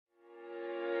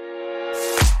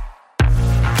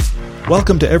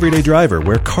Welcome to Everyday Driver,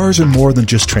 where cars are more than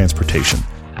just transportation.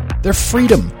 They're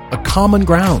freedom, a common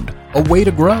ground, a way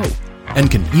to grow,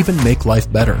 and can even make life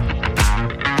better.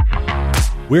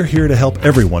 We're here to help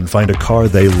everyone find a car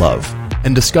they love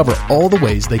And discover all the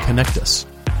ways they connect us.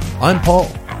 I'm Paul.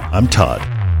 I'm Todd,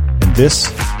 and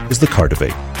this is the Car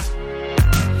Debate.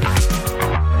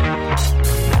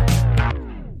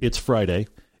 It's Friday,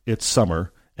 it's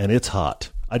summer, and it's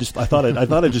hot. I thought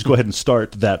I'd just go ahead and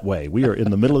start that way. We are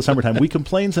in the middle of summertime. We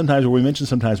complain sometimes, or we mention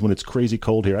sometimes when it's crazy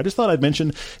cold here. I just thought I'd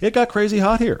mention it got crazy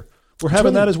hot here. We're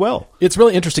having that as well. It's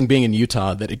really interesting being in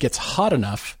Utah that it gets hot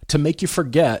enough to make you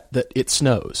forget that it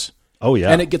snows. Oh,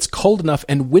 yeah. And it gets cold enough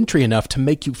and wintry enough to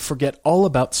make you forget all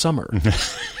about summer.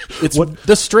 It's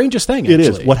the strangest thing, actually.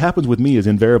 It is. What happens with me is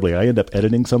invariably I end up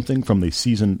editing something from the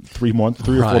season 3 or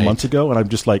 4 months ago, and I'm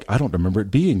just like, I don't remember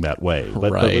it being that way.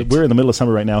 But we're in the middle of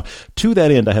summer right now. To that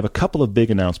end, I have a couple of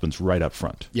big announcements right up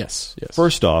front. Yes.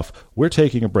 First off, we're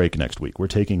taking a break next week. We're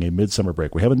taking a midsummer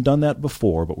break. We haven't done that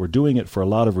before, but we're doing it for a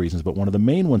lot of reasons. But one of the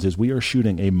main ones is we are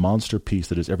shooting a monster piece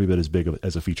that is every bit as big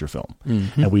as a feature film.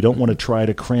 Mm-hmm. And we don't want to try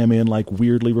to cram in like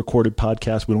weirdly recorded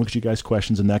podcasts. We don't get you guys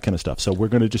questions and that kind of stuff. So we're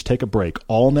going to just take a break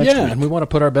all next week. Yeah, and we want to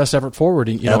put our best effort forward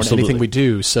in anything we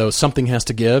do. So something has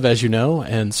to give, as you know,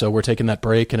 and so we're taking that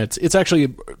break, and it's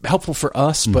actually helpful for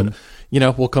us, but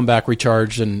we'll come back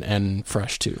recharged and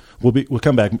fresh too. We'll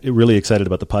come back really excited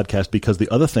about the podcast, because the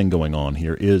other thing going on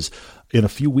here is in a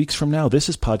few weeks from now, this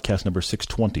is podcast number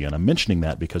 620, and I'm mentioning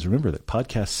that because remember that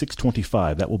podcast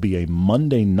 625, that will be a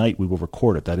Monday night we will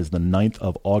record it. That is the 9th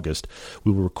of August.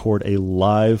 We will record a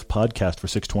live podcast for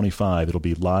 625. It'll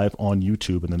be live on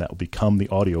YouTube, and then that will become the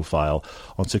audio file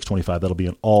on 625. That'll be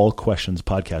an all questions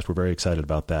podcast. We're very excited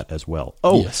about that as well.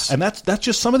 Oh, yes. And that's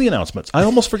just some of the announcements. I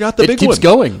almost forgot the big one. It keeps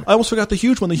going. I almost forgot the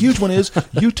huge one. The huge one is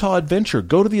Utah Adventure.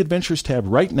 Go to the Adventures tab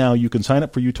right now. You can sign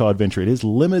up for Utah Adventure. It is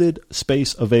limited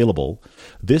space available.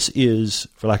 This is,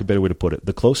 for lack of a better way to put it,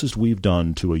 the closest we've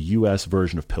done to a U.S.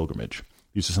 version of pilgrimage.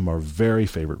 These are some of our very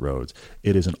favorite roads.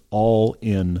 It is an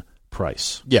all-in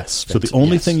price. Yes. So the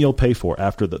only thing you'll pay for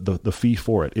after the fee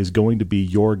for it is going to be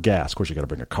your gas. Of course, you got to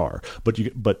bring a car, but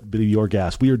your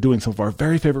gas. We are doing some of our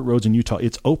very favorite roads in Utah.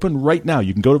 It's open right now.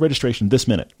 You can go to registration this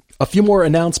minute. A few more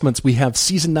announcements. We have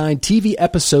Season 9 TV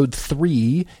Episode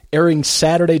 3 airing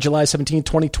Saturday, July 17,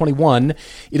 2021.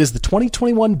 It is the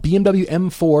 2021 BMW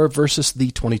M4 versus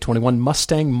the 2021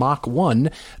 Mustang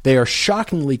Mach-1. They are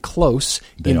shockingly close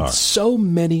so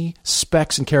many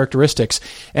specs and characteristics.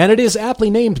 And it is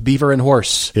aptly named Beaver and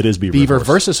Horse. It is Beaver and Horse. Beaver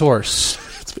versus Horse.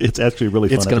 It's actually really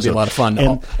fun. It's going to be a lot of fun.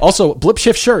 And also, Blip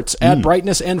Shift shirts, Add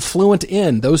Brightness and Fluent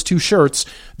In. Those two shirts,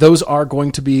 those are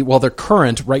going to be, they're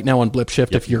current right now on Blip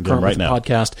Shift if you're current with the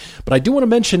podcast. But I do want to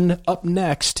mention, up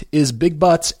next is Big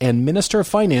Butts and Minister of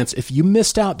Finance. If you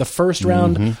missed out the first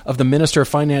round of the Minister of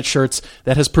Finance shirts,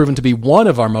 that has proven to be one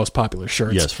of our most popular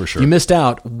shirts. Yes, for sure. If you missed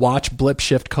out, watch Blip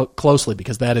Shift closely,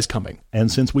 because that is coming. And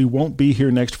since we won't be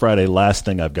here next Friday, last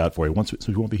thing I've got for you. Since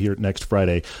we won't be here next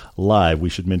Friday live, we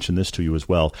should mention this to you as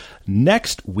well.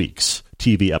 Next week's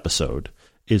TV episode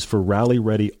is for Rally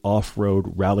Ready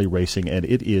Off-Road Rally Racing, and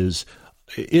it is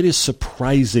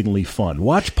surprisingly fun.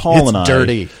 Watch Paul and I.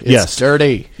 It's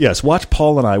dirty. Yes, watch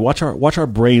Paul and I. Watch our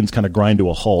brains kind of grind to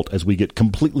a halt as we get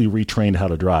completely retrained how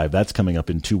to drive. That's coming up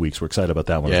in 2 weeks. We're excited about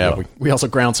that one as well. We also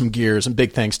ground some gears, and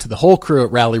big thanks to the whole crew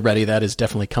at Rally Ready. That is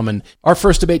definitely coming. Our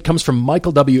first debate comes from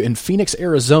Michael W. in Phoenix,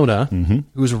 Arizona,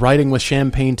 who's riding with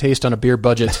champagne taste on a beer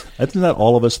budget. Isn't that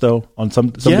all of us, though, on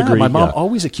some degree? My mom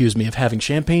always accused me of having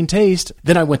champagne taste.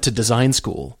 Then I went to design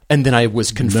school, and then I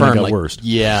was confirmed. Then it got worse.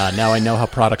 Yeah, now I know how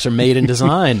products are made and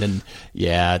designed, and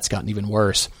it's gotten even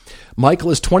worse. Michael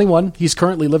is 21. He's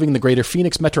currently living in the greater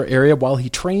Phoenix metro area while he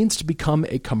trains to become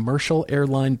a commercial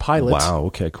airline pilot. Wow,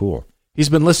 okay, cool. He's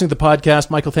been listening to the podcast.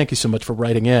 Michael, thank you so much for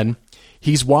writing in.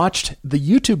 He's watched the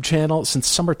YouTube channel since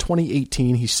summer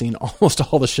 2018. He's seen almost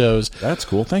all the shows. That's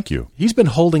cool, thank you. He's been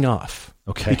holding off.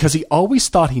 Okay. Because he always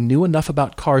thought he knew enough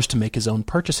about cars to make his own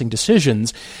purchasing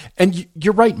decisions. And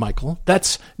you're right, Michael.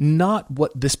 That's not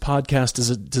what this podcast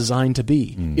is designed to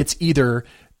be. It's either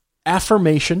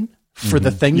affirmation for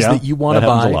the things that you want to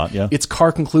buy. A lot, It's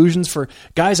car conclusions for,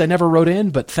 guys, I never wrote in,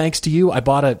 but thanks to you, I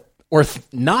bought a, or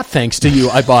not thanks to you,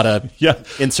 I bought a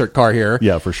insert car here.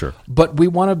 Yeah, for sure. But we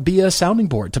want to be a sounding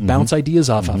board to bounce ideas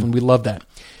off of, and we love that.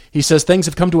 He says things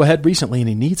have come to a head recently, and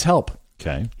he needs help.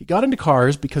 Okay. He got into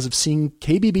cars because of seeing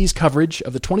KBB's coverage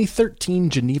of the 2013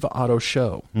 Geneva Auto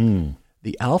Show.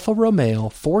 The Alfa Romeo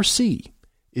 4C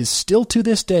is still to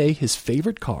this day his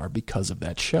favorite car because of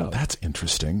that show. That's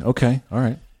interesting. Okay. All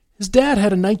right. His dad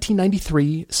had a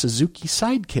 1993 Suzuki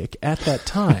Sidekick at that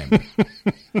time.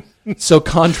 So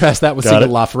contrast that with Got seeing a it.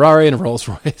 LaFerrari and a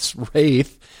Rolls-Royce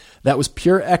Wraith. That was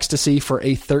pure ecstasy for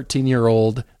a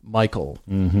 13-year-old Michael.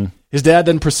 Mm-hmm. His dad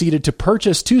then proceeded to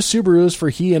purchase 2 Subarus for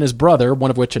he and his brother, one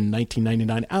of which, a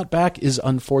 1999 Outback, is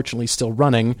unfortunately still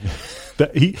running.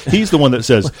 He's the one that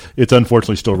says it's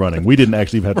unfortunately still running. We didn't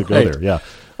actually have to go there. Yeah.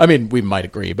 I mean, we might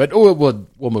agree, but we'll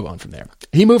move on from there.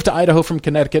 He moved to Idaho from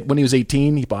Connecticut when he was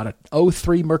 18. He bought an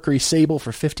 03 Mercury Sable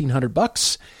for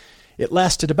 $1,500. It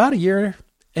lasted about a year,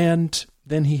 and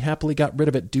then he happily got rid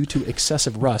of it due to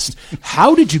excessive rust.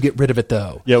 How did you get rid of it,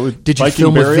 though? Yeah, did you Viking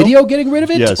film burial? a video getting rid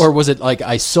of it? Yes. Or was it like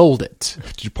I sold it?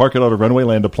 Did you park it on a runway,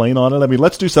 land a plane on it? I mean,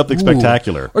 let's do something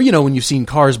spectacular. Or, when you've seen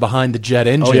cars behind the jet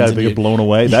engines. Oh, yeah, and they get blown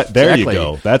away. There you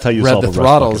go. That's how you rev solve the a rust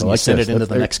throttles bucket. and you send it into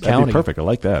the next That'd county. be perfect. I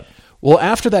like that. Well,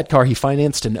 after that car, he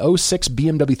financed an 06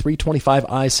 BMW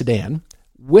 325i sedan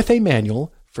with a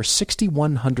manual for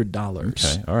 $6,100.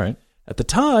 Okay, all right. At the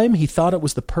time, he thought it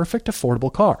was the perfect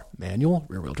affordable car. Manual,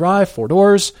 rear-wheel drive, 4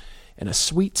 doors, and a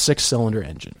sweet 6-cylinder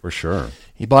engine. For sure.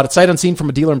 He bought it sight unseen from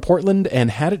a dealer in Portland and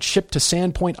had it shipped to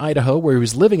Sandpoint, Idaho, where he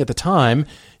was living at the time.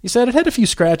 He said it had a few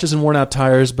scratches and worn-out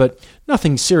tires, but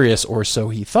nothing serious, or so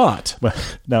he thought. Well,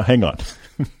 now, hang on.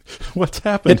 What's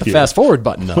happened Hit the here? fast-forward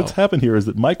button, though. What's happened here is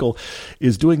that Michael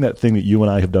is doing that thing that you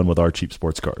and I have done with our cheap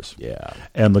sports cars. Yeah.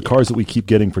 And the cars that we keep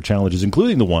getting for challenges,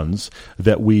 including the ones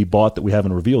that we bought that we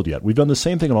haven't revealed yet. We've done the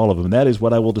same thing on all of them, and that is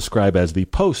what I will describe as the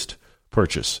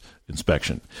post-purchase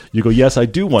inspection. You go, yes, I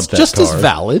do want that just car. as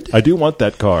valid. I do want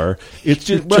that car. It's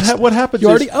just, what happens You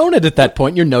is... already own it at that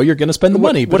point. You're going to spend the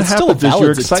money, but what it's still a happens is valid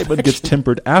your excitement gets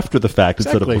tempered after the fact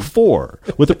instead of Exactly. before.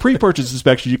 With the pre-purchase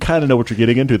inspection, you kind of know what you're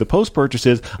getting into. The post-purchase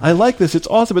is, I like this. It's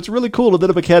awesome. It's really cool. And then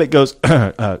a mechanic goes,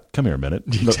 come here a minute.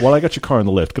 While I got your car in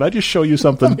the lift, can I just show you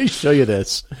something? Let me show you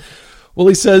this. Well,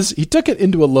 he says he took it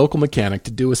into a local mechanic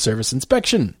to do a service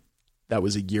inspection. That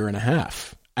was a year and a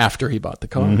half after he bought the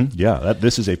car. Mm-hmm. Yeah,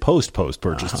 this is a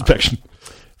post-purchase inspection.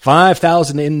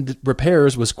 $5,000 in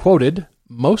repairs was quoted,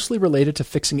 mostly related to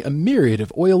fixing a myriad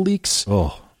of oil leaks.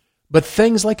 Oh, But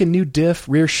things like a new diff,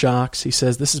 rear shocks, he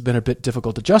says this has been a bit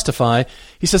difficult to justify.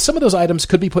 He says some of those items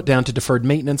could be put down to deferred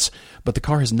maintenance, but the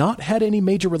car has not had any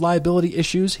major reliability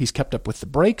issues. He's kept up with the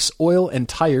brakes, oil, and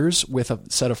tires with a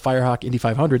set of Firehawk Indy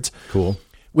 500s. cool.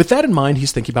 With that in mind,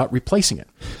 he's thinking about replacing it.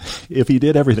 If he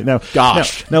did everything. Now,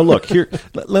 Gosh. Now look, here,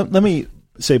 let me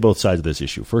say both sides of this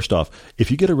issue. First off, if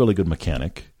you get a really good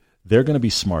mechanic, they're going to be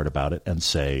smart about it and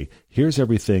say, here's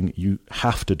everything you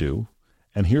have to do.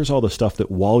 And here's all the stuff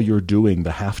that while you're doing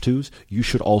the have-tos, you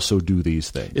should also do these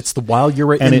things. It's the while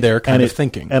you're in there kind of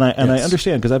thinking. And I Yes.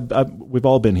 understand, because we've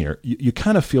all been here. You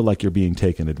kind of feel like you're being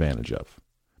taken advantage of.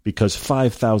 Because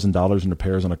 $5,000 in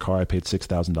repairs on a car I paid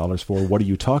 $6,000 for, what are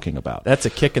you talking about? That's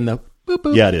a kick in the boop,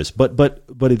 boop. Yeah, it is. But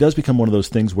it does become one of those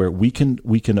things where we can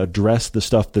address the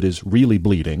stuff that is really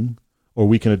bleeding, or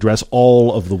we can address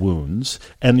all of the wounds,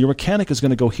 and your mechanic is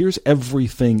going to go, here's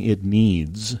everything it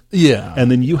needs. Yeah. And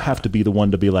then you have to be the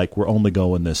one to be like, we're only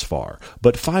going this far.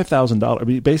 But $5,000, I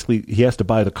mean, basically, he has to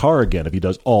buy the car again if he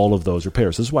does all of those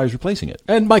repairs. This is why he's replacing it.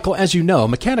 And Michael, as you know,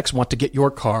 mechanics want to get your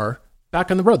car back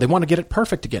on the road. They want to get it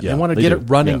perfect again. Yeah, they want to they get do. it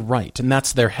running Yeah. right. And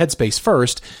that's their headspace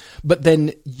first. But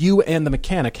then you and the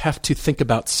mechanic have to think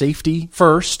about safety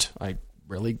first.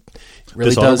 Really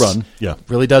This ought does to run. Yeah.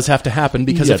 really does have to happen,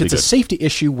 because Yeah, if it's a good. safety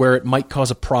issue where it might cause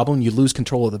a problem, you lose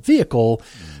control of the vehicle,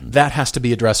 that has to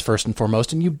be addressed first and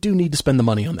foremost, and you do need to spend the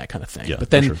money on that kind of thing. Yeah,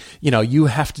 but then for sure. you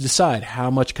have to decide, how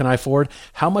much can I afford?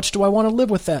 How much do I want to live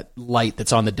with that light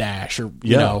that's on the dash? Or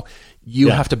Yeah. you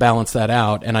Yeah. have to balance that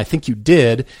out, and I think you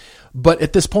did. But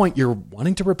at this point, you're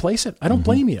wanting to replace it. I don't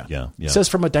blame you. Yeah, yeah. It says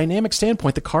from a dynamic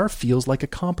standpoint, the car feels like a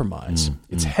compromise.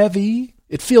 It's heavy.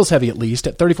 It feels heavy, at least,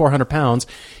 at 3,400 pounds.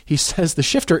 He says the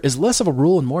shifter is less of a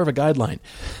rule and more of a guideline.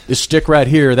 This stick right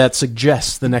here, that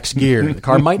suggests the next gear. The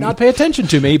car might not pay attention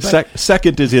to me, but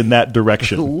Second is in that at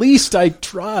direction. least I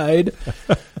tried.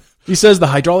 He says the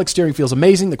hydraulic steering feels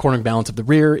amazing. The cornering balance of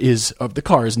the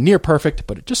car is near perfect,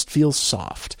 but it just feels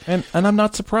soft. And I'm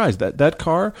not surprised. That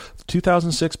car,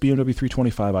 2006 BMW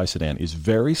 325i sedan, is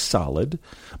very solid,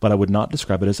 but I would not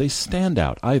describe it as a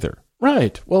standout either.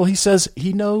 Right. Well, he says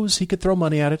he knows he could throw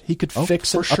money at it. He could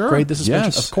fix for and sure. upgrade the suspension.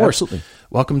 Yes, of course. absolutely.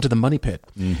 Welcome to the money pit.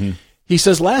 He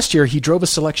says last year he drove a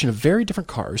selection of very different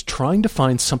cars, trying to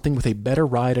find something with a better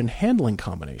ride and handling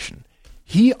combination.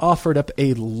 He offered up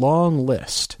a long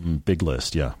list. Big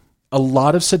list, yeah. A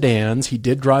lot of sedans. He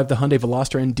did drive the Hyundai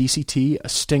Veloster and DCT, a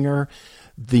Stinger,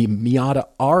 the Miata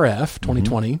RF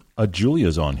 2020.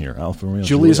 Julia's on here. Alfa Romeo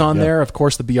Julia's on yeah. there. Of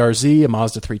course, the BRZ, a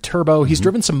Mazda 3 Turbo. He's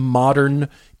driven some modern,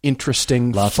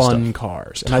 interesting, fun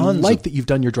cars. And I like that you've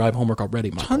done your drive homework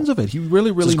already, Michael. Tons of it. You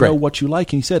really know what you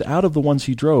like. And he said out of the ones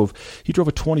he drove a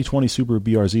 2020 Subaru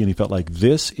BRZ, and he felt like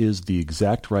this is the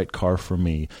exact right car for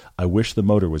me. I wish the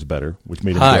motor was better, which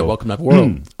made him go, welcome to the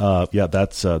world. yeah,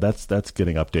 that's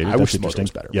getting updated. I wish the motor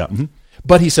was better. Yeah.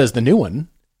 But he says the new one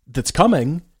that's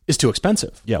coming is too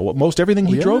expensive. Yeah, well, most everything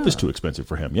he drove is too expensive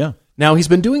for him, yeah. Now, he's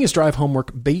been doing his drive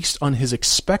homework based on his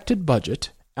expected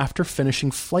budget after finishing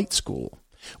flight school,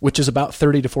 which is about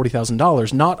 $30,000 to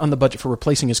 $40,000, not on the budget for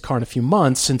replacing his car in a few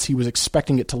months since he was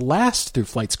expecting it to last through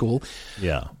flight school.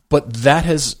 Yeah. But that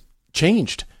has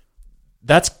changed.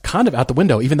 That's kind of out the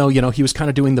window, even though, he was kind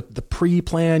of doing the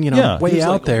pre-plan, way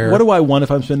out there. What do I want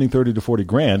if I'm spending 30 to 40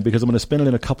 grand? Because I'm going to spend it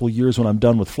in a couple of years when I'm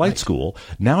done with flight school.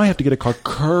 Now I have to get a car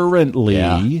currently.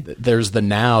 Yeah. There's the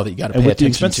now that you got to pay attention to. And with the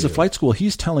attention expenses of flight school,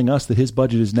 he's telling us that his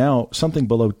budget is now something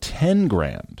below 10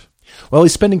 grand. Well,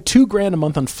 he's spending $2,000 a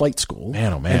month on flight school.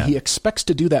 Man, oh man. And he expects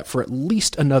to do that for at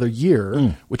least another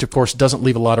year, which of course doesn't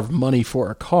leave a lot of money for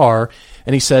a car.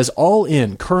 And he says all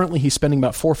in, currently he's spending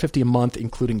about $450 a month,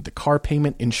 including the car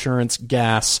payment, insurance,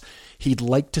 gas. He'd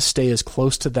like to stay as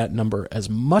close to that number as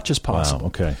much as possible. Wow,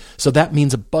 okay. So that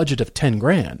means a budget of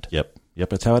 $10,000. Yep,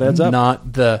 that's how it adds up.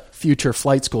 Not the future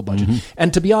flight school budget.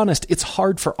 And to be honest, it's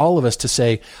hard for all of us to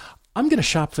say, I'm going to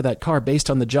shop for that car based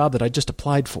on the job that I just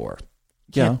applied for.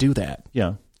 Can't do that.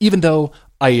 Yeah. Even though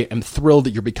I am thrilled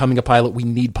that you're becoming a pilot. We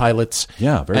need pilots.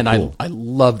 Yeah, very cool. I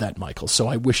love that, Michael. So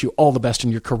I wish you all the best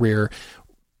in your career.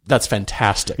 That's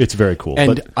fantastic. It's very cool.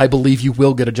 And I believe you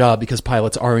will get a job because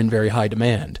pilots are in very high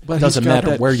demand. It doesn't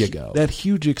matter where you go. That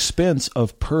huge expense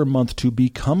of per month to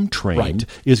become trained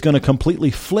is going to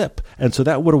completely flip. And so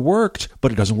that would have worked,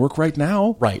 but it doesn't work right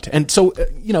now. Right. And so,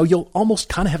 you'll almost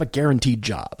kind of have a guaranteed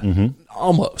job.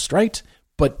 Almost, right?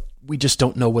 But we just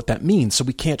don't know what that means, so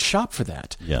we can't shop for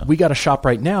that. Yeah. We got to shop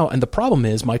right now, and the problem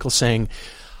is Michael's saying,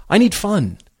 I need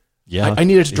fun. Yeah. I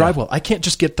need it to drive well. I can't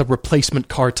just get the replacement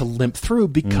car to limp through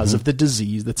because of the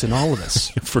disease that's in all of us.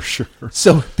 For sure.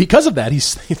 So because of that, he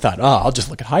thought, I'll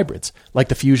just look at hybrids, like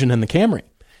the Fusion and the Camry.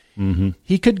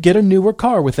 He could get a newer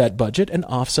car with that budget and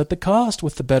offset the cost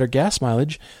with the better gas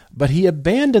mileage, but he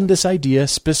abandoned this idea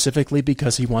specifically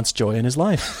because he wants joy in his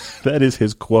life. That is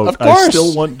his quote. Of course. I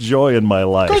still want joy in my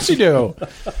life. Of course you do.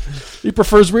 He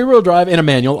prefers rear-wheel drive and a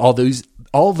manual,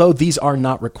 although these are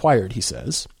not required, he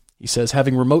says. He says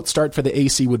having remote start for the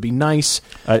AC would be nice.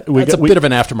 That's a bit of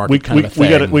an aftermarket kind of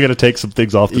thing. We got to take some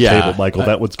things off the table, Michael.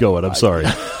 That one's going. I'm sorry.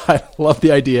 I love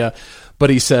the idea. But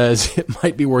he says it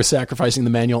might be worth sacrificing the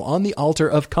manual on the altar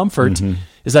of comfort.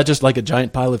 Is that just like a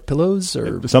giant pile of pillows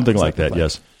or something like that?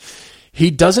 Yes. He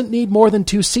doesn't need more than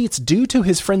 2 seats due to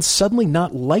his friends suddenly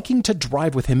not liking to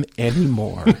drive with him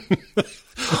anymore.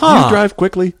 You drive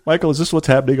quickly, Michael. Is this what's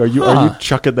happening? Are you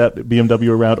chucking that BMW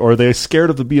around, or are they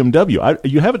scared of the BMW?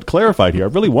 You haven't clarified here. I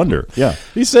really wonder. Yeah.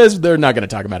 He says they're not going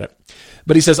to talk about it.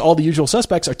 But he says all the usual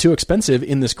suspects are too expensive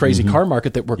in this crazy car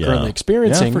market that we're currently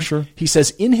experiencing. Yeah, for sure. He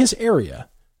says in his area,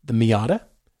 the Miata,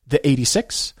 the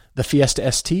 86, the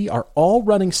Fiesta ST are all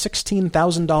running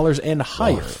 $16,000 and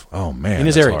higher. Oh man, in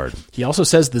his that's area. hard. He also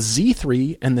says the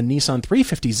Z3 and the Nissan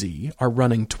 350Z are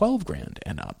running $12,000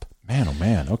 and up. Man, oh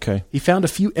man, okay. He found a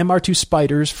few MR2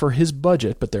 Spiders for his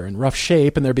budget, but they're in rough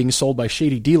shape, and they're being sold by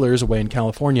shady dealers away in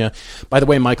California. By the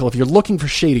way, Michael, if you're looking for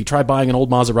shady, try buying an old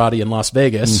Maserati in Las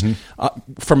Vegas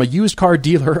from a used car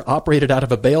dealer operated out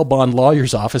of a bail bond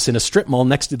lawyer's office in a strip mall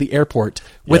next to the airport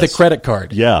with a credit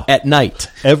card at night.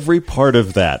 Every part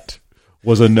of that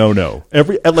was a no-no.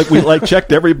 We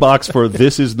checked every box for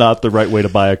this is not the right way to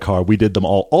buy a car. We did them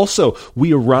all. Also,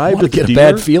 we arrived at the dealer. Get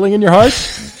a bad feeling in your heart?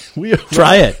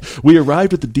 Try it. We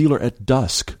arrived at the dealer at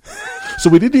dusk. So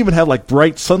we didn't even have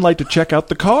bright sunlight to check out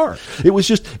the car. It was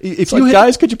just,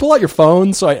 guys, could you pull out your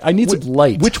phone? So I need some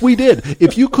light. Which we did.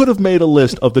 If you could have made a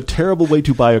list of the terrible way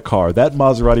to buy a car, that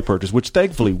Maserati purchase, which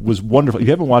thankfully was wonderful. If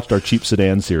you haven't watched our cheap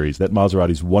sedan series, that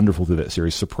Maserati's wonderful through that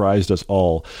series, surprised us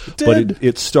all. But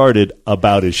it started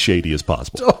about as shady as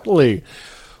possible. Totally.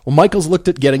 Well, Michael's looked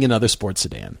at getting another sports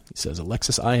sedan. He says a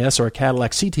Lexus IS or a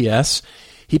Cadillac CTS.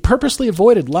 He purposely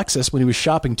avoided Lexus when he was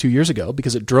shopping 2 years ago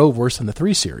because it drove worse than the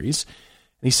 3 Series.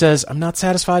 And he says, I'm not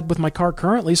satisfied with my car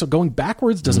currently, so going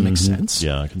backwards doesn't make sense.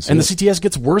 Yeah, I can see And it. the CTS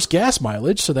gets worse gas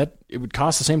mileage, so that it would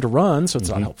cost the same to run, so it's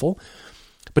not helpful.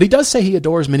 But he does say he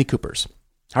adores Mini Coopers.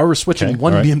 However, switching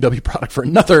one BMW product for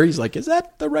another, he's like, is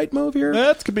that the right move here?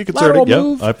 That could be concerning.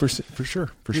 Move. For sure.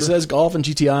 He says golf and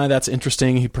GTI, that's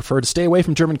interesting. He'd prefer to stay away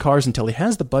from German cars until he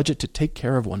has the budget to take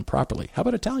care of one properly. How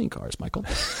about Italian cars, Michael?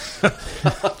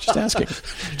 Just asking.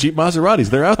 Jeep Maseratis,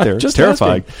 they're out there. Just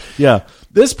terrifying. Asking. Yeah.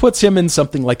 This puts him in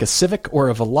something like a Civic or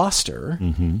a Veloster.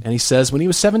 Mm-hmm. And he says when he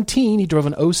was 17, he drove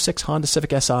an 06 Honda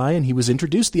Civic Si, and he was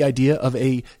introduced the idea of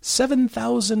a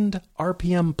 7,000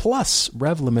 RPM plus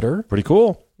rev limiter. Pretty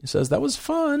cool. He says that was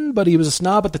fun, but he was a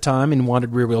snob at the time and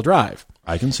wanted rear-wheel drive.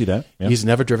 I can see that. Yeah. He's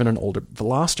never driven an older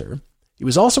Veloster. He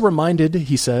was also reminded,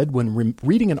 he said, when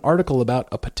reading an article about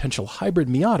a potential hybrid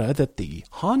Miata, that the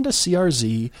Honda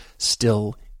CRZ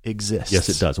still exists. Yes,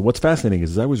 it does. What's fascinating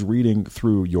is, as I was reading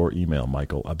through your email,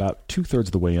 Michael, about 2/3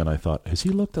 of the way in, I thought, has he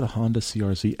looked at a Honda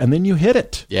CRZ? And then you hit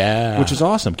it. Yeah. Which is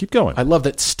awesome. Keep going. I love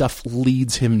that stuff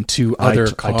leads him to other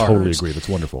cars. I totally agree. That's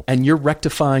wonderful. And you're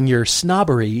rectifying your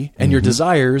snobbery and your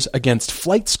desires against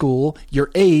flight school, your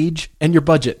age, and your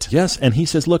budget. Yes, and he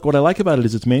says, look, what I like about it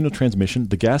is it's manual transmission,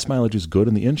 the gas mileage is good,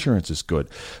 and the insurance is good.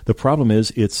 The problem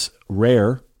is it's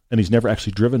rare, and he's never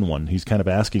actually driven one. He's kind of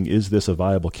asking, is this a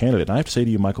viable candidate? And I have to say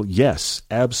to you, Michael, yes,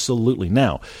 absolutely.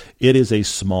 Now, it is a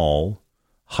small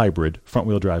hybrid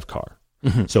front-wheel drive car.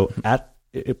 So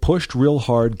it pushed real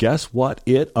hard. Guess what?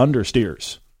 It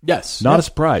understeers. Yes. Not a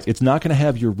surprise. It's not going to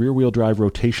have your rear-wheel drive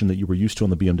rotation that you were used to on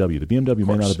the BMW. The BMW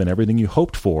may not have been everything you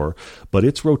hoped for, but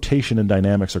its rotation and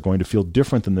dynamics are going to feel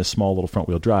different than this small little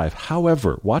front-wheel drive.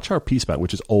 However, watch our piece about it,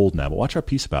 which is old now, but watch our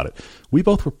piece about it. We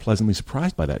both were pleasantly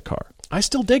surprised by that car. I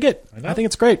still dig it. I think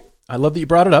it's great. I love that you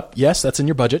brought it up. Yes, that's in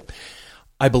your budget.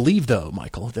 I believe, though,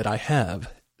 Michael, that I have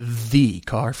the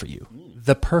car for you,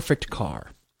 the perfect car.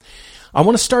 I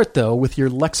want to start, though, with your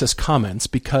Lexus comments,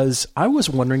 because I was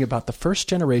wondering about the first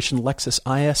generation Lexus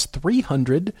IS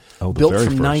 300, built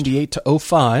from 98 to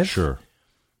 05. Sure.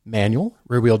 Manual,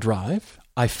 rear-wheel drive.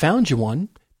 I found you one.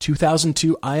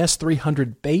 2002 IS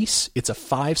 300 base. It's a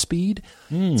 5-speed.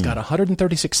 It's got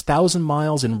 136,000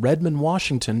 miles in Redmond,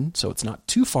 Washington, so it's not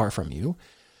too far from you.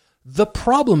 The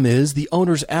problem is the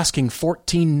owner's asking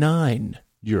 $14,900.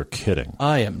 You're kidding.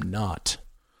 I am not.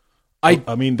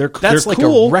 I mean, they're that's they're like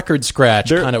cool. a record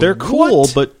scratch kind of. They're cool,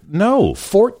 but no.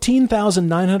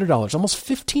 $14,900, almost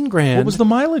 $15,000. What was the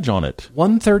mileage on it?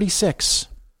 136.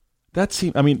 That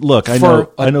seems. I mean, look, I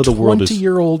know the world is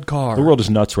 20-year-old car. The world is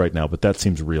nuts right now, but that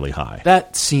seems really high.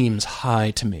 That seems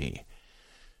high to me.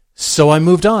 So I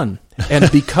moved on, and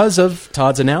because of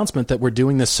Todd's announcement that we're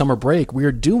doing this summer break, we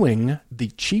are doing the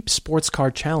Cheap Sports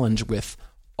Car Challenge with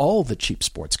all the cheap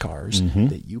sports cars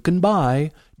that you can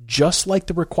buy, just like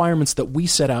the requirements that we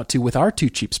set out to with our 2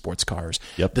 cheap sports cars.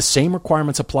 Yep. The same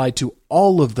requirements apply to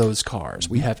all of those cars.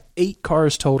 We have 8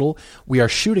 cars total. We are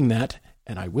shooting that.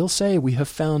 And I will say we have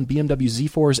found BMW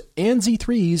Z4s and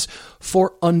Z3s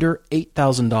for under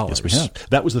 $8,000. Yes, we have.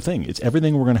 That was the thing. It's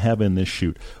everything we're going to have in this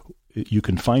shoot. You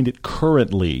can find it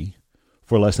currently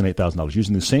for less than $8,000,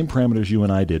 using the same parameters you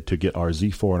and I did to get our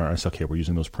Z4 and our SLK. We're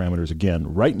using those parameters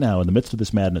again right now in the midst of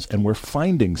this madness, and we're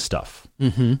finding stuff.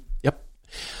 Yep.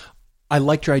 I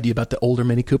liked your idea about the older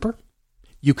Mini Cooper.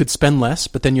 You could spend less,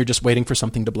 but then you're just waiting for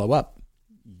something to blow up.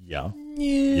 Yeah,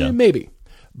 maybe.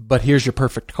 But here's your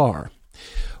perfect car.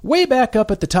 Way back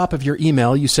up at the top of your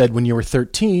email, you said when you were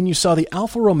 13, you saw the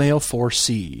Alfa Romeo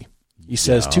 4C. He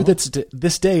says, to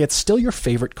this day, it's still your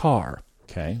favorite car.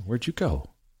 Okay, where'd you go?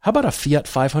 How about a Fiat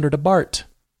 500 Abarth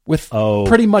with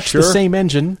pretty much the same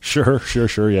engine? Sure,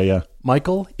 yeah.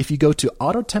 Michael, if you go to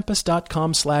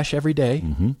autotempest.com/everyday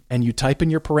and you type in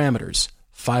your parameters,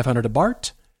 500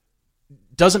 Abarth,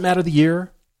 doesn't matter the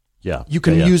year. Yeah. You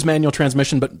can use manual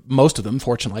transmission, but most of them,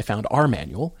 fortunately, I found are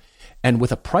manual. And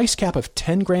with a price cap of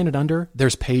 $10,000 and under,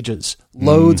 there's pages,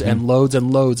 loads and loads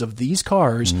and loads of these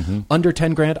cars under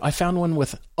 $10,000. I found one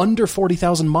with under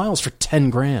 40,000 miles for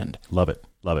 $10,000. Love it.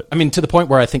 I mean, to the point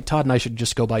where I think Todd and I should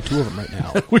just go buy 2 of them right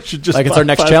now. We should just it's our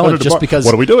next challenge, just because.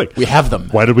 What are we doing? We have them.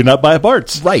 Why did we not buy a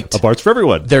Bart's? Right. A Bart's for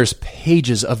everyone. There's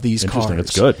pages of these cars. Interesting.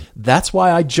 That's good. That's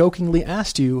why I jokingly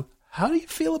asked you, how do you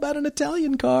feel about an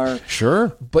Italian car?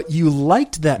 Sure. But you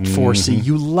liked that 4C.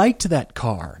 You liked that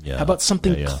car. Yeah. How about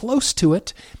something close to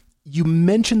it? You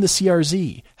mentioned the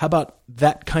CRZ. How about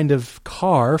that kind of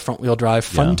car, front-wheel drive,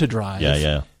 fun to drive?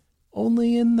 Yeah.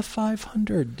 Only in the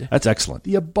 500. That's excellent.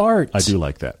 The Abarth. I do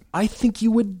like that. I think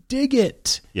you would dig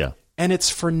it. Yeah. And it's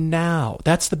for now.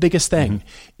 That's the biggest thing.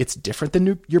 It's different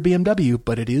than your BMW,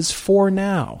 but it is for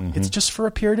now. It's just for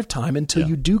a period of time until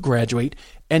you do graduate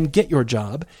and get your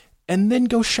job and then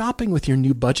go shopping with your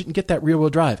new budget and get that rear-wheel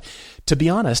drive. To be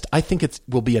honest, I think it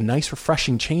will be a nice,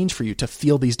 refreshing change for you to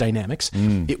feel these dynamics.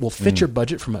 It will fit your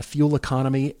budget from a fuel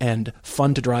economy and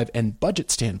fun to drive and budget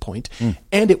standpoint,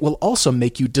 and it will also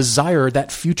make you desire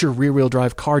that future rear-wheel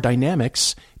drive car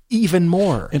dynamics even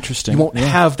more. Interesting. You won't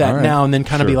have that now and then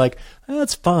kind of be Sure. like,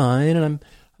 that's fine, and I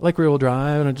like rear-wheel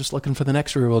drive, and I'm just looking for the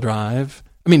next rear-wheel drive.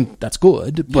 I mean, that's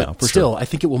good, but Yeah, for still, sure. I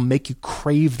think it will make you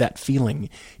crave that feeling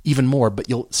even more, but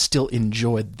you'll still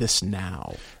enjoy this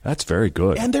now. That's very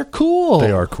good. And they're cool.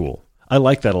 They are cool. I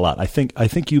like that a lot. I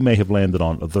think you may have landed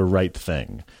on the right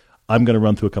thing. I'm going to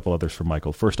run through a couple others for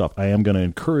Michael. First off, I am going to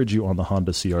encourage you on the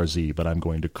Honda CRZ, but I'm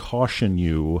going to caution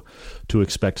you to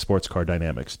expect sports car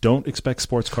dynamics. Don't expect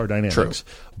sports car dynamics,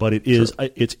 but it is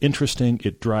it's interesting.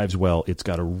 It drives well. It's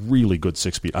got a really good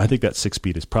 6-speed. I think that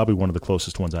 6-speed is probably one of the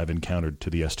closest ones I've encountered to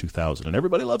the S2000, and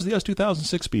everybody loves the S2000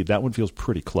 6-speed. That one feels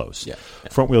pretty close. Yeah.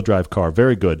 Front-wheel drive car,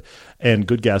 very good, and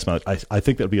good gas mileage. I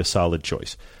think that would be a solid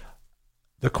choice.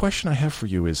 The question I have for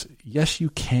you is, yes,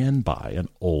 you can buy an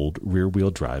old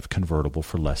rear-wheel drive convertible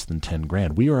for less than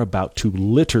 $10,000. We are about to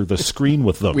litter the screen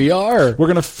with them. We are. We're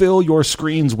going to fill your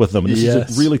screens with them. And this Yes.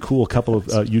 is a really cool couple of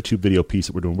YouTube video piece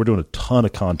that we're doing. We're doing a ton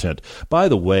of content. By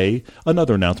the way,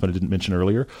 another announcement I didn't mention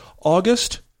earlier,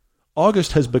 August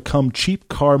has become cheap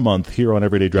car month here on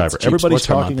Everyday Driver. cheap Everybody's sports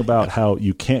car talking month. about how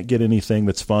you can't get anything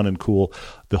that's fun and cool.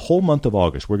 The whole month of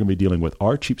August, we're going to be dealing with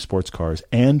our cheap sports cars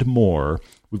and more.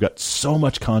 We've got so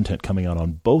much content coming out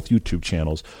on both YouTube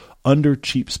channels under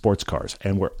cheap sports cars.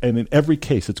 And in every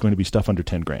case, it's going to be stuff under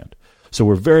 $10,000. So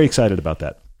we're very excited about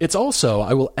that. It's also,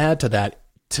 I will add to that,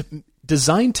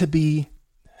 designed to be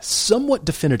somewhat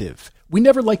definitive. We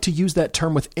never like to use that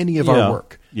term with any of our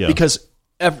work because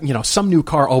some new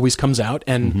car always comes out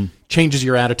and changes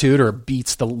your attitude or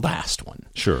beats the last one.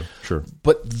 Sure.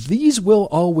 But these will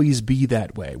always be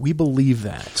that way. We believe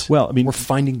that. Well, I mean, we're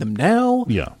finding them now.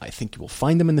 Yeah. I think you will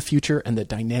find them in the future, and the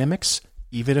dynamics,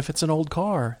 even if it's an old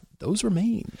car, those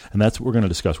remain. And that's what we're going to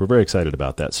discuss. We're very excited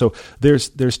about that. So there's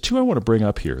two I want to bring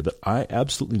up here that I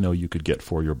absolutely know you could get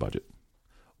for your budget.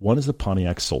 One is the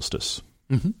Pontiac Solstice.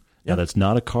 Mm-hmm. Now, that's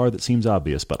not a car that seems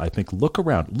obvious, but I think look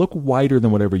around. Look wider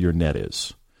than whatever your net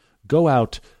is. Go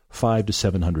out 500 to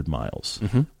 700 miles,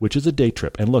 which is a day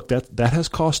trip. And look, that has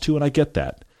cost too, and I get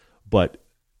that. But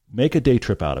make a day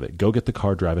trip out of it. Go get the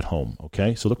car, drive it home,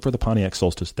 okay? So look for the Pontiac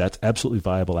Solstice. That's absolutely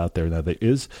viable out there. Now, there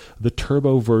is the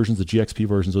turbo versions, the GXP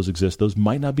versions, those exist. Those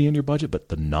might not be in your budget, but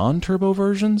the non-turbo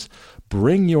versions,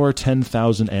 bring your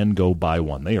 10,000 and go buy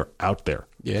one. They are out there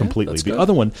completely. The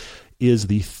other one is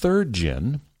the third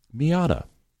gen Miata.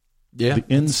 Yeah, the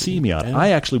NC Miata. Yeah.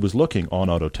 I actually was looking on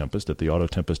Auto Tempest at the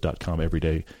autotempest.com every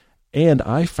day, and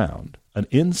I found an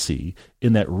NC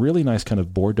in that really nice kind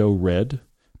of Bordeaux red,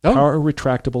 power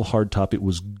retractable hardtop. It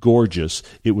was gorgeous.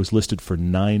 It was listed for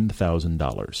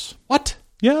 $9,000. What?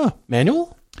 Yeah.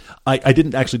 Manual? I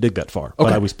didn't actually dig that far, Okay.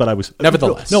 but I was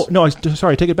Nevertheless. No,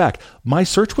 sorry, I take it back. My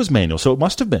search was manual, so it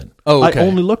must have been. Oh, okay. I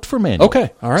only looked for manual.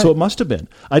 Okay, all right. So it must have been.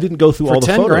 I didn't go through For all the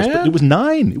photos, $10,000? but it was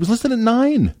 9. It was listed at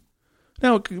 9.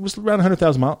 Now, it was around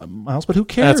 100,000 miles, but who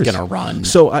cares? That's going to run.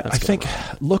 So I think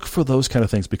look for those kind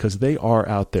of things because they are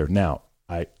out there. Now,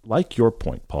 I like your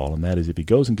point, Paul, and that is if he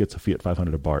goes and gets a Fiat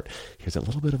 500 Abarth, he has a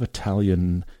little bit of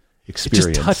Italian experience.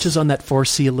 It just touches on that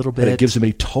 4C a little bit. And it gives him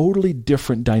a totally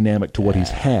different dynamic to what he's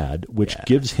had, which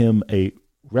gives him a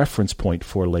reference point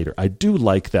for later. I do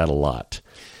like that a lot.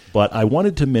 But I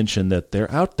wanted to mention that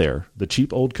they're out there. The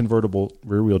cheap old convertible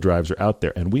rear-wheel drives are out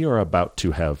there, and we are about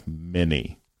to have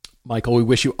many. Michael, we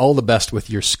wish you all the best with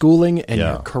your schooling and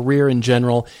your career in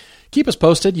general. Keep us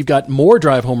posted. You've got more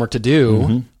drive homework to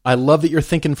do. I love that you're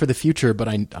thinking for the future, but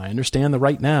I understand the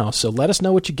right now. So let us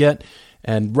know what you get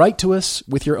and write to us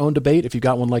with your own debate. If you've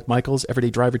got one like Michael's,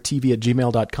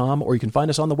 everydaydrivertv@gmail.com, or you can find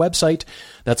us on the website.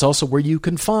 That's also where you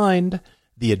can find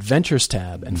the Adventures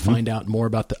tab and find out more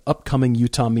about the upcoming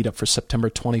Utah meetup for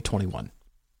September 2021.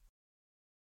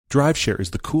 DriveShare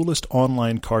is the coolest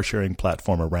online car-sharing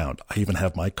platform around. I even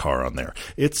have my car on there.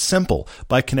 It's simple.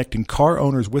 By connecting car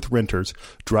owners with renters,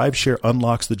 DriveShare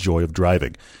unlocks the joy of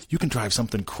driving. You can drive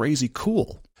something crazy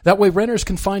cool. That way, renters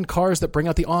can find cars that bring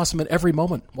out the awesome at every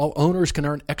moment, while owners can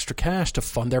earn extra cash to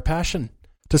fund their passion.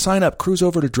 To sign up, cruise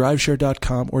over to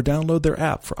driveshare.com or download their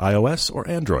app for iOS or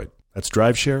Android. That's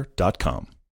driveshare.com.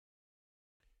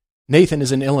 Nathan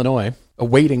is in Illinois,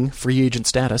 awaiting free agent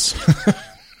status.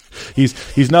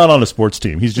 He's not on a sports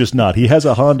team. He's just not. He has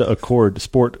a Honda Accord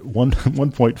Sport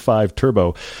 1.5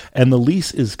 turbo, and the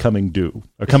lease is coming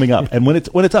up. And when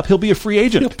it's up, he'll be a free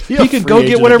agent. He can go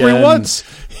get whatever he wants.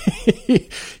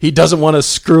 He doesn't want to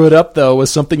screw it up, though, with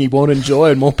something he won't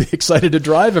enjoy and won't be excited to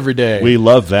drive every day. We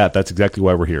love that. That's exactly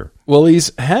why we're here. Well,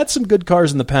 he's had some good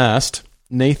cars in the past.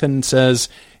 Nathan says,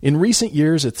 in recent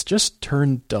years, it's just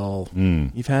turned dull.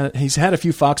 He's had a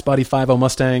few Fox Body 5.0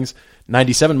 Mustangs,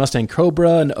 97 Mustang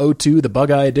Cobra, and 02, the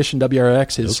Bug-Eye Edition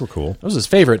WRX. Those were cool. That was his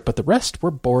favorite, but the rest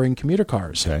were boring commuter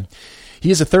cars. Okay.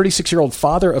 He is a 36-year-old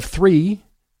father of 3.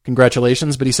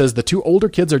 Congratulations, but he says the 2 older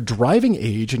kids are driving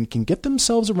age and can get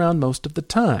themselves around most of the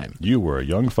time. You were a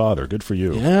young father. Good for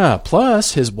you. Yeah,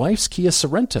 plus his wife's Kia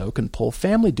Sorento can pull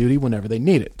family duty whenever they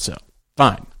need it, so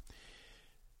fine.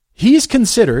 He's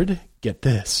considered, get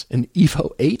this, an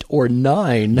Evo 8 or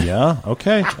 9. Yeah,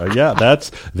 okay.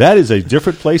 That is a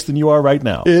different place than you are right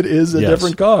now. It is a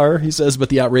different car, he says, but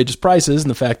the outrageous prices and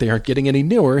the fact they aren't getting any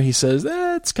newer, he says,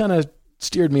 that's kind of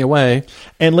steered me away.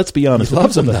 And let's be honest, he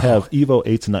loves them that have Evo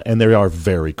 8s and they are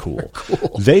very cool.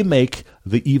 They make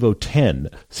the Evo 10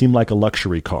 seem like a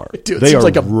luxury car. Dude, they seems are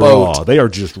like a raw. boat. They are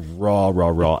just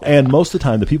raw. And most of the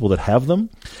time, the people that have them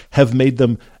have made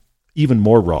them even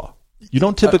more raw. You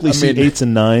don't typically see 8s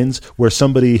and 9s where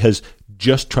somebody has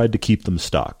just tried to keep them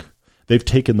stock. They've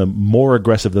taken them more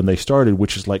aggressive than they started,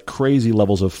 which is like crazy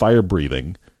levels of fire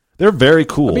breathing. They're very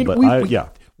cool,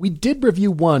 We did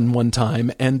review one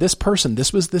time, and this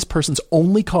was this person's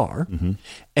only car, and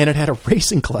it had a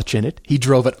racing clutch in it. He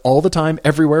drove it all the time,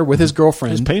 everywhere with his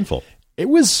girlfriend. It was painful. It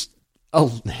was a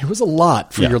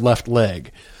lot for your left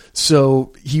leg.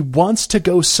 So he wants to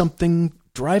go something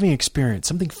driving experience,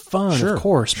 something fun, of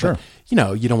course. Sure. But,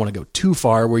 you don't want to go too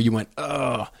far where you went,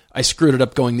 I screwed it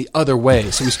up going the other way.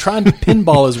 So he's trying to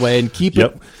pinball his way and keep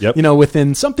it,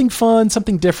 within something fun,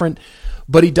 something different.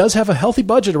 But he does have a healthy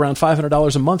budget, around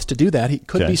 $500 a month to do that. He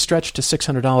could be stretched to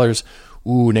 $600.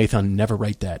 Ooh, Nathan, never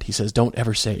write that. He says, don't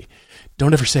ever say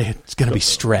it's going to be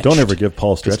stretched. Don't ever give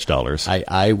Paul stretch dollars.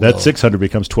 I will. That $600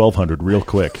 becomes $1,200 real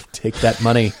quick. Take that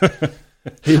money.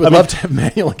 He would love to have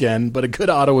manual again, but a good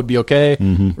auto would be okay.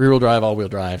 Rear-wheel drive, all-wheel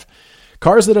drive.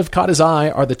 Cars that have caught his eye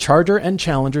are the Charger and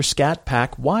Challenger Scat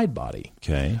Pack wide body.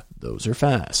 Okay. Those are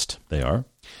fast. They are.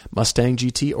 Mustang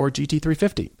GT or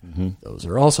GT350. Those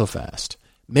are also fast.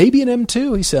 Maybe an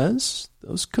M2, he says.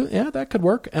 That could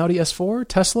work. Audi S4,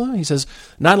 Tesla. He says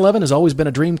 911 has always been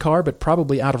a dream car, but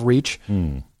probably out of reach.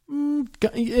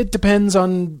 It depends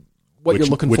on what you're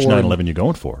looking for. Which 911 you're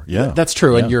going for. Yeah. That's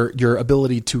true. Yeah. And your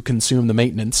ability to consume the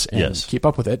maintenance and keep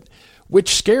up with it,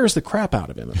 which scares the crap out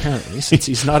of him, apparently, since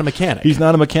he's not a mechanic. He's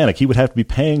not a mechanic. He would have to be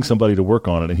paying somebody to work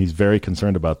on it, and he's very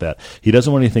concerned about that. He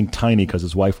doesn't want anything tiny because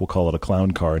his wife will call it a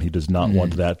clown car, and he does not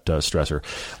want that stressor.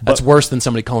 That's worse than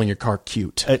somebody calling your car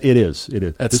cute. It is.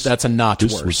 That's a notch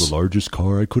worse. This was the largest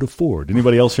car I could afford.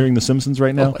 Anybody else hearing The Simpsons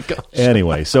right now? Oh, my gosh.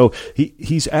 Anyway, so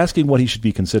he's asking what he should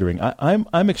be considering. I'm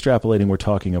extrapolating. We're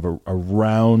talking of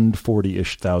around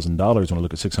 $40,000-ish when I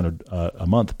look at $600 a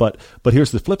month. But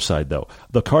here's the flip side, though.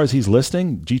 The cars he's listing,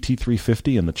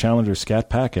 GT350 and the Challenger Scat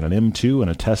Pack and an M2 and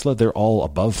a Tesla, they're all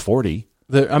above 40.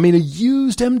 A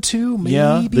used M2, maybe.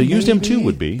 Yeah, the used M2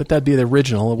 would be. But that'd be the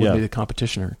original. It wouldn't be the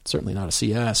competition, or certainly not a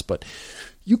CS. But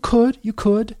you could.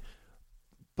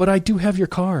 But I do have your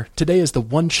car. Today is the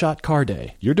one-shot car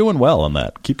day. You're doing well on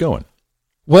that. Keep going.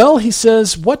 Well, he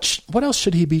says, what else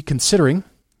should he be considering?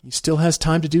 He still has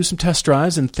time to do some test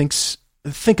drives and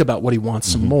think about what he wants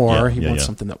some more. He wants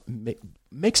something that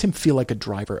makes him feel like a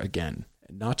driver again.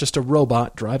 Not just a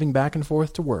robot driving back and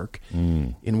forth to work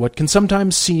in what can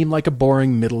sometimes seem like a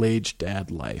boring middle-aged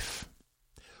dad life.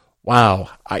 Wow.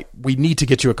 We need to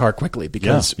get you a car quickly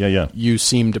because you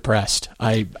seem depressed.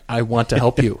 I want to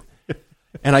help you.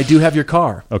 And I do have your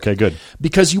car. Okay, good.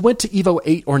 Because you went to Evo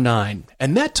 8 or 9,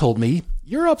 and that told me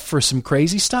you're up for some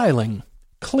crazy styling.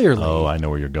 Clearly. Oh, I know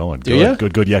where you're going. Do you?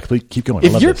 Good. Yeah, please keep going.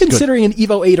 If you're considering an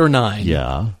Evo 8 or 9,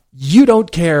 you don't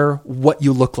care what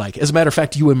you look like. As a matter of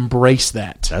fact, you embrace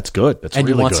that. That's good. That's and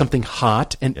really you want good. something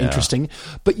hot and interesting,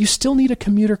 but you still need a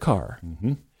commuter car.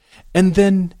 And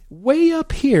then way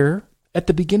up here at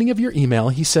the beginning of your email,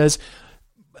 he says,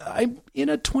 I'm in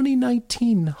a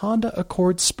 2019 Honda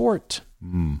Accord Sport.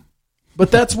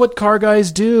 But that's what car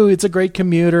guys do. It's a great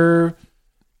commuter.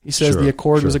 He says the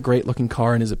Accord was a great looking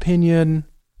car in his opinion.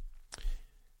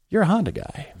 You're a Honda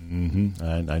guy.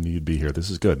 I knew you'd be here. This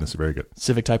is good. This is very good.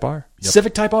 Civic Type R. Yep.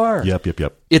 Civic Type R.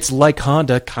 Yep. It's like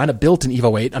Honda, kind of built an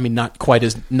Evo 8. I mean, not quite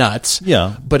as nuts.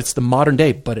 Yeah. But it's the modern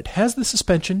day. But it has the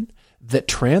suspension that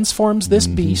transforms this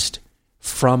beast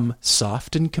from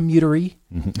soft and commutery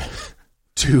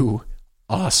to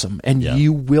awesome. And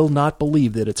you will not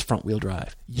believe that it's front-wheel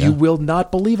drive. You will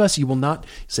not believe us. You will not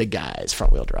say, guys,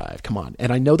 front-wheel drive. Come on.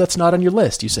 And I know that's not on your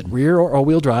list. You said rear or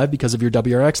all-wheel drive because of your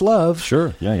WRX love.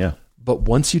 Sure. Yeah. But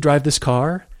once you drive this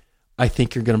car, I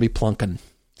think you're going to be plunking.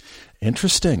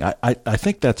 Interesting. I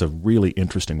think that's a really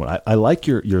interesting one. I like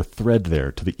your thread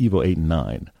there to the Evo 8 and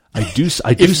 9. I do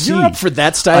if see. You're up for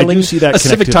that styling, I do see that a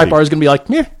Civic Type R is going to be like,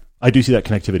 meh. I do see that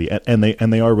connectivity,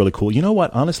 and they are really cool. You know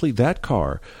what? Honestly, that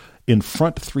car in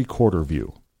front 3/4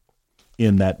 view,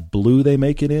 in that blue they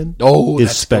make it in,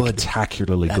 is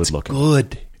spectacularly good looking.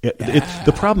 Good.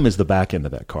 The problem is the back end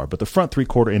of that car, but the front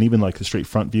 3/4 and even like the straight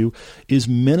front view is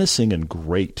menacing and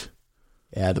great.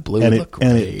 Yeah, the blue and look great.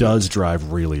 And it does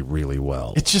drive really, really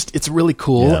well. It's really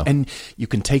cool, and you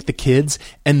can take the kids,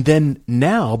 and then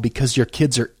now because your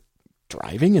kids are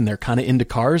driving and they're kind of into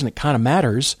cars and it kind of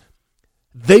matters,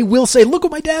 they will say, look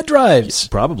what my dad drives.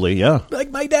 Probably, yeah.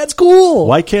 Like, my dad's cool.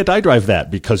 Why can't I drive that?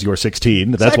 Because you're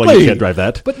 16. That's why you can't drive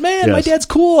that. But man, my dad's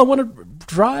cool. I want to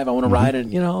drive. I want to ride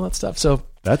it, all that stuff. So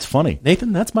that's funny.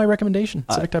 Nathan, that's my recommendation,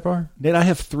 Civic Type R. Nate, I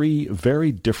have 3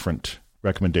 very different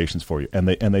recommendations for you, and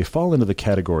they fall into the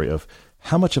category of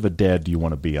how much of a dad do you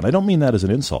want to be? And I don't mean that as an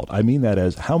insult. I mean that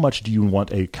as how much do you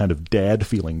want a kind of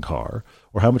dad-feeling car,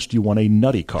 or how much do you want a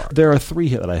nutty car? There are 3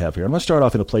 that I have here. I'm going to start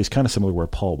off in a place kind of similar where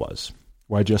Paul was,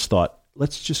 where I just thought,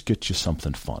 let's just get you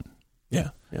something fun. Yeah.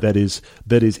 That is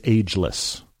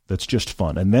ageless. That's just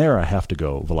fun. And there I have to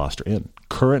go Veloster in.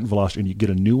 Current Veloster in. You get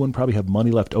a new one, probably have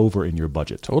money left over in your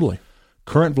budget. Totally.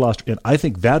 Current Veloster in. I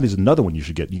think that is another one you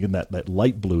should get. You get that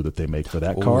light blue that they make for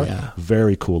that car. Yeah.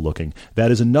 Very cool looking.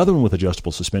 That is another one with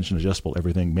adjustable suspension, adjustable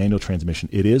everything, manual transmission.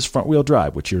 It is front wheel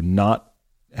drive, which you're not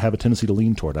have a tendency to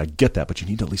lean toward. I get that, but you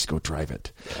need to at least go drive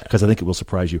it because I think it will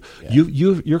surprise you. Yeah.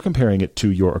 You're comparing it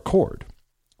to your Accord,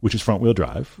 which is front-wheel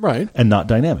drive, right, and not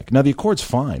dynamic. Now, the Accord's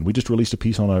fine. We just released a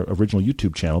piece on our original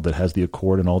YouTube channel that has the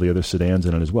Accord and all the other sedans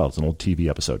in it as well. It's an old TV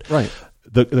episode. Right.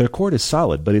 The Accord is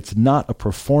solid, but it's not a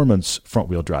performance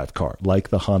front-wheel drive car like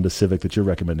the Honda Civic that you're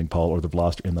recommending, Paul, or the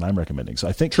Veloster that I'm recommending. So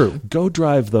I think go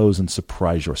drive those and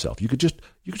surprise yourself. You could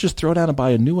just throw down and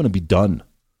buy a new one and be done.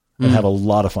 And have a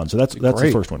lot of fun. So that's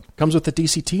the first one. Comes with the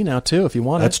DCT now, too, if you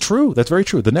want That's true. That's very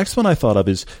true. The next one I thought of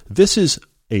is this is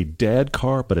a dad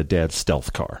car, but a dad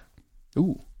stealth car.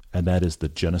 Ooh. And that is the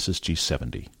Genesis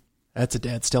G70. That's a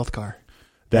dad stealth car.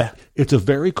 It's a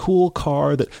very cool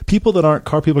car that people that aren't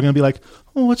car people are going to be like,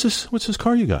 oh, what's this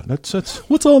car you got? That's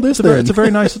what's all this? It's a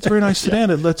very nice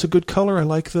sedan. It's a good color. I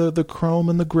like the chrome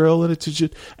and the grille,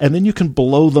 and and then you can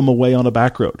blow them away on a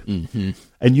back road,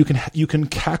 and you can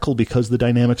cackle because the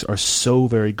dynamics are so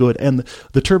very good, and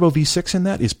the turbo V6 in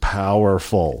that is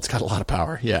powerful. It's got a lot of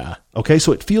power. Yeah. Okay,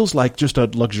 so it feels like just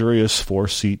a luxurious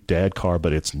 4-seat dad car,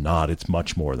 but it's not. It's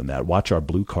much more than that. Watch our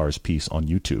Blue Cars piece on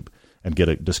YouTube and get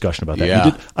a discussion about that.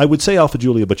 Yeah. I would say Alfa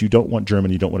Giulia, but you don't want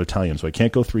German, you don't want Italian, so I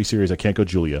can't go 3 Series, I can't go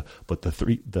Giulia, but the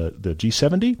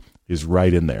G70 is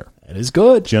right in there. It is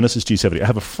good. Genesis G70. I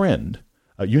have a friend,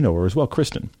 you know her as well,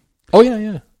 Kristen. Oh,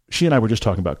 yeah. She and I were just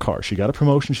talking about cars. She got a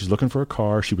promotion, she's looking for a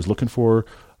car, she was looking for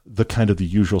the kind of the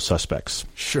usual suspects.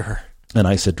 Sure. And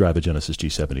I said, drive a Genesis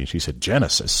G70, and she said,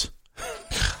 Genesis?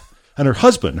 And her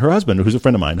husband, who's a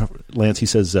friend of mine, Lance, he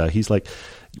says, he's like,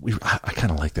 I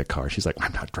kind of like that car. She's like,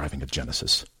 I'm not driving a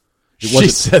Genesis.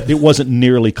 It wasn't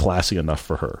nearly classy enough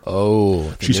for her.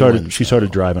 Oh, she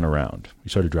started driving around. We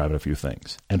started driving a few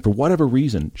things, and for whatever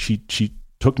reason, she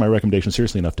took my recommendation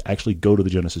seriously enough to actually go to the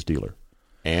Genesis dealer.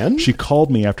 And she called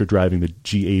me after driving the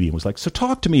G80 and was like, "So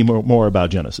talk to me more about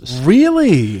Genesis."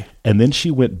 Really? And then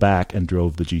she went back and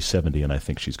drove the G70, and I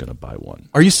think she's going to buy one.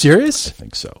 Are you serious? I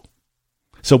think so.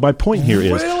 So my point here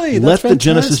is let the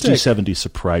Genesis G70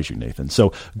 surprise you, Nathan.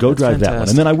 So go drive that one.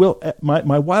 And then I will,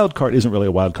 my wild card isn't really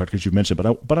a wild card because you mentioned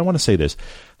it, but I want to say this.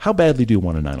 How badly do you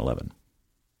want a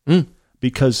 911?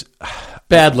 Because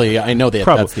badly, I know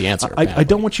that's the answer. I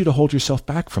don't want you to hold yourself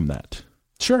back from that.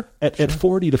 Sure. At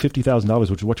 $40,000 to $50,000,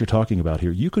 which is what you're talking about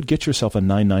here, you could get yourself a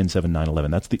 997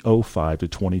 911. That's the 05 to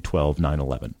 2012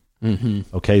 911.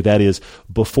 Mm-hmm. Okay, that is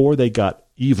before they got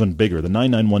even bigger. The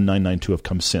 991, 992 have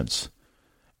come since.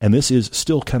 And this is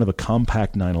still kind of a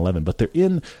compact 911, but they're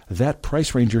in that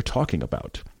price range you're talking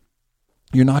about.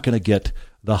 You're not going to get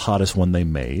the hottest one they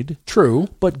made. True.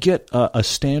 But get a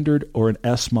standard or an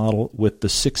S model with the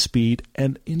 6-speed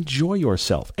and enjoy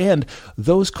yourself. And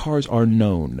those cars are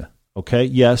known. Okay,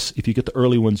 yes, if you get the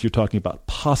early ones, you're talking about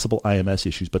possible IMS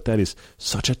issues, but that is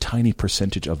such a tiny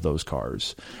percentage of those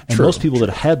cars. And most people that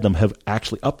had them have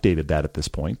actually updated that at this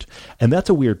point. And that's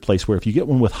a weird place where if you get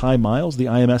one with high miles, the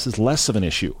IMS is less of an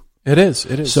issue. It is.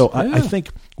 So I think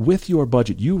with your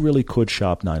budget, you really could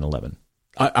shop 911.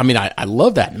 I mean, I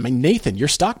love that. I mean, Nathan, your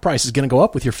stock price is going to go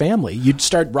up with your family. You'd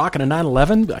start rocking a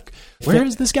 911. Like, where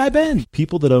has this guy been?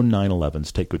 People that own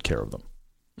 911s take good care of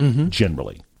them,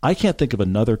 generally. I can't think of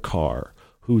another car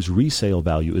whose resale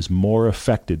value is more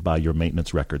affected by your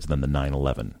maintenance records than the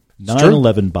 911.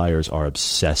 911 buyers are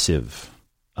obsessive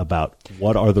about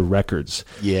what are the records.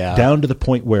 Yeah. Down to the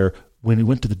point where when we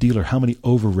went to the dealer, how many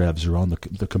over revs are on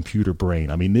the computer brain?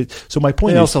 I mean, so my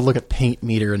point is... They also look at paint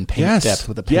meter and paint depth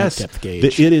with a paint depth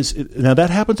gauge. Now,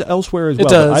 that happens elsewhere as well.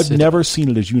 But I've never seen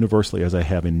it as universally as I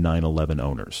have in 911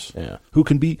 owners. Yeah. Who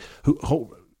can be...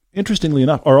 who interestingly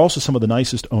enough, are also some of the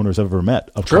nicest owners I've ever met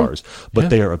of cars. But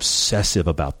they are obsessive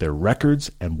about their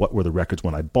records and what were the records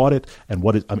when I bought it and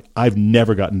what is... I mean, I've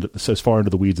never gotten as far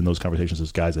into the weeds in those conversations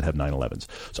as guys that have 911s.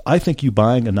 So I think you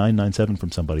buying a 997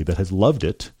 from somebody that has loved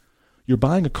it, you're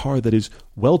buying a car that is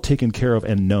well taken care of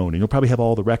and known, and you'll probably have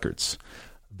all the records.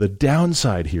 The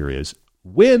downside here is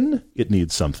when it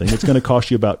needs something, it's going to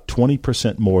cost you about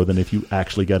 20% more than if you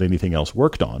actually got anything else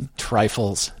worked on.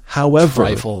 Trifles. However,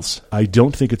 I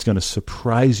don't think it's going to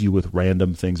surprise you with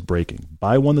random things breaking.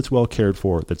 Buy one that's well cared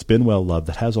for, that's been well loved,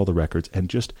 that has all the records, and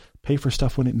just pay for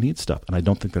stuff when it needs stuff. And I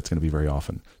don't think that's going to be very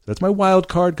often. So that's my wild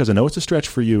card because I know it's a stretch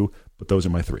for you, but those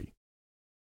are my three.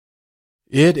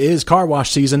 It is car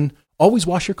wash season. Always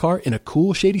wash your car in a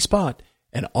cool, shady spot,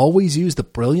 and always use the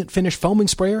Brilliant Finish foaming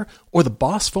sprayer or the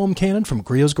Boss foam cannon from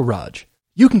Griot's Garage.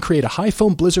 You can create a high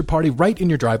foam blizzard party right in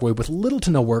your driveway with little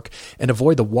to no work and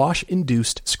avoid the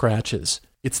wash-induced scratches.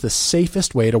 It's the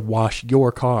safest way to wash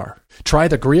your car. Try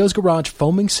the Griot's Garage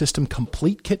Foaming System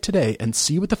Complete Kit today and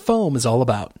see what the foam is all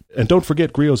about. And don't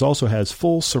forget, Griot's also has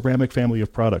full ceramic family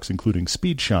of products, including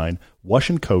Speed Shine, Wash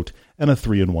and Coat, and a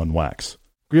 3-in-1 wax.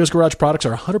 Griot's Garage products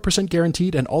are 100%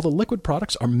 guaranteed, and all the liquid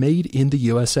products are made in the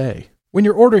USA. When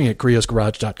you're ordering at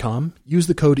griotsgarage.com, use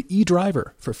the code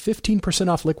eDriver for 15%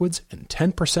 off liquids and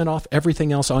 10% off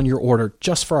everything else on your order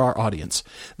just for our audience.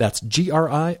 That's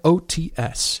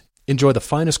GRIOTS. Enjoy the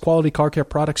finest quality car care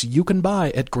products you can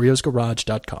buy at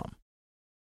griotsgarage.com.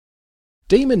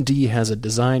 Damon D has a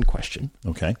design question.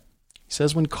 Okay. He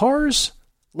says, when cars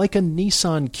like a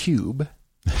Nissan Cube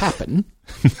happen...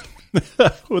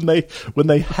 when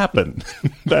they happen.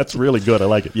 That's really good. I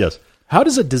like it. Yes. How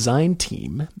does a design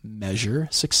team measure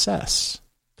success?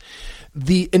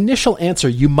 The initial answer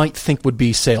you might think would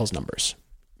be sales numbers.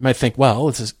 You might think, well,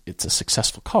 it's a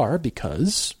successful car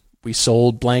because we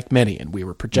sold blank many and we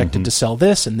were projected to sell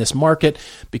this in this market,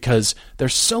 because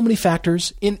there's so many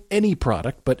factors in any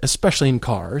product, but especially in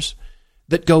cars,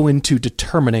 that go into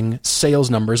determining sales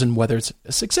numbers and whether it's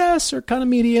a success or kind of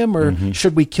medium, or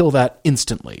should we kill that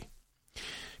instantly?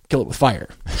 Kill it with fire.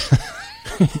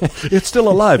 It's still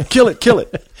alive. Kill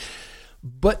it.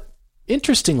 But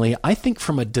interestingly, I think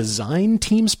from a design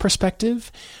team's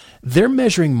perspective, they're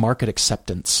measuring market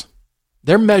acceptance.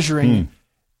 They're measuring,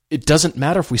 it doesn't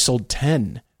matter if we sold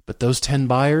 10, but those 10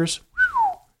 buyers,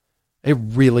 they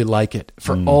really like it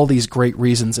for all these great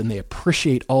reasons, and they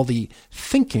appreciate all the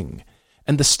thinking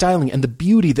and the styling and the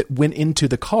beauty that went into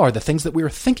the car, the things that we were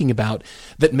thinking about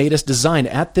that made us design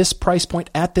at this price point,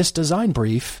 at this design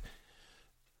brief.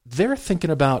 They're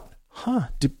thinking about,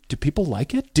 do people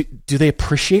like it? Do they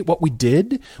appreciate what we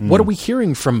did? What are we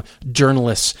hearing from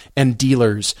journalists and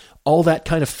dealers? All that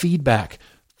kind of feedback.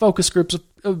 Focus groups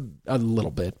a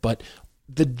little bit, but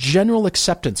the general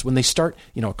acceptance when they start,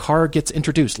 a car gets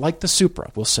introduced, like the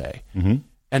Supra, we'll say,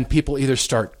 and people either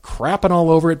start crapping all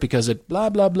over it because it blah,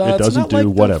 blah, blah. It doesn't it's not do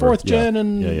like whatever. The fourth gen,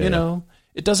 and,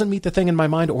 it doesn't meet the thing in my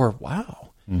mind, or wow.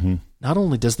 Not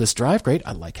only does this drive great,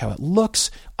 I like how it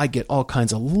looks. I get all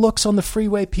kinds of looks on the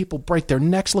freeway. People break their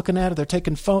necks looking at it. They're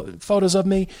taking photos of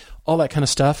me, all that kind of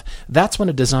stuff. That's when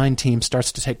a design team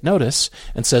starts to take notice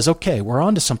and says, okay, we're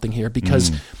onto something here, because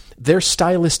their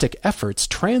stylistic efforts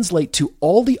translate to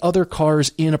all the other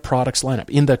cars in a product's lineup,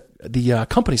 in the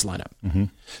company's lineup.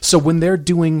 So when they're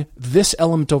doing this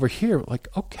element over here, like,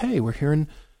 okay, we're hearing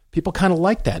people kind of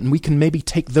like that, and we can maybe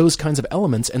take those kinds of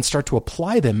elements and start to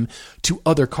apply them to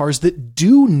other cars that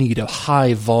do need a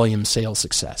high volume sales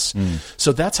success.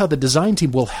 So that's how the design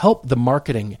team will help the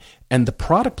marketing and the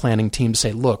product planning team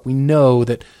say, look, we know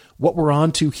that what we're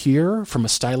on to here from a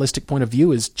stylistic point of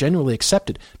view is generally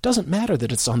accepted. Doesn't matter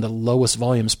that it's on the lowest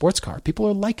volume sports car. People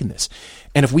are liking this.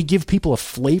 And if we give people a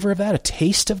flavor of that, a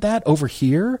taste of that over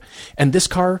here, and this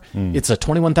car, it's a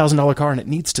 $21,000 car and it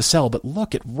needs to sell, but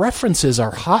look, it references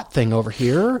our hot thing over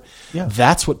here. Yeah.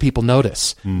 That's what people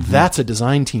notice. That's a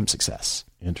design team success.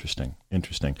 Interesting.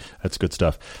 That's good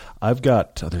stuff. I've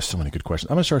got, there's so many good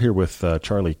questions. I'm going to start here with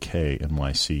Charlie K.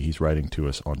 NYC. He's writing to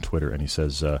us on Twitter, and he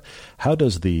says, how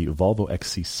does the Volvo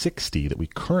XC60 that we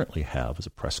currently have as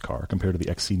a press car compare to the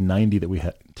XC90 that we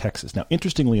had in Texas? Now,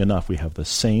 interestingly enough, we have the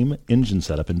same engine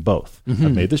setup in both.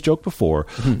 I've made this joke before.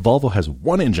 Volvo has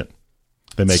one engine.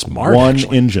 They make one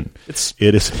engine.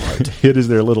 It is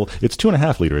their little, it's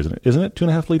 2.5 liter, isn't it? Isn't it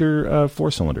 2.5 liter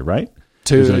 4-cylinder, right?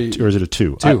 Or is it a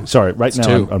 2? Sorry, right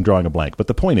now I'm drawing a blank. But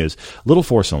the point is, little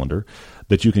 4-cylinder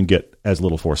that you can get as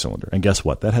little 4-cylinder. And guess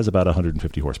what? That has about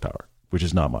 150 horsepower, which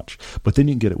is not much. But then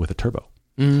you can get it with a turbo.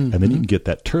 And then you can get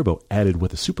that turbo added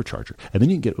with a supercharger. And then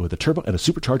you can get it with a turbo and a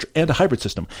supercharger and a hybrid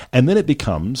system. And then it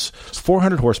becomes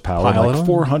 400 horsepower and like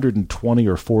 420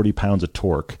 or 40 pounds of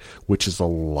torque, which is a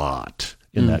lot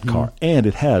in that car. And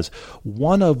it has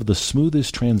one of the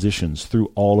smoothest transitions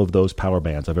through all of those power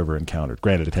bands I've ever encountered.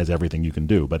 Granted, it has everything you can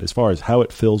do, but as far as how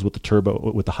it fills with the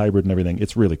turbo, with the hybrid and everything,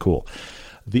 it's really cool.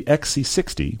 The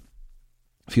XC60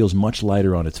 feels much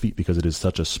lighter on its feet because it is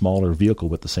such a smaller vehicle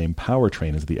with the same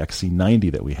powertrain as the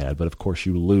XC90 that we had, but of course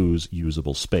you lose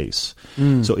usable space.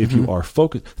 So if you are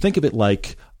focused, think of it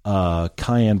like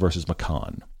Cayenne versus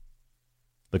Macan.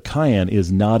 The Cayenne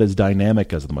is not as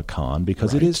dynamic as the Macan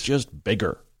because it is just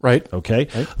bigger. Right. Okay?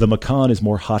 Right. The Macan is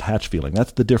more hot hatch feeling.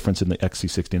 That's the difference in the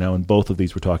XC60. Now, in both of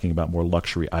these, we're talking about more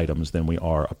luxury items than we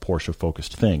are a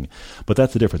Porsche-focused thing. But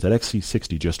that's the difference. That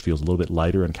XC60 just feels a little bit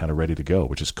lighter and kind of ready to go,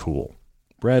 which is cool.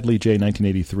 Bradley J.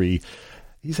 1983,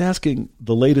 he's asking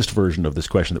the latest version of this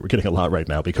question that we're getting a lot right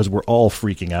now because we're all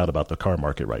freaking out about the car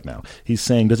market right now. He's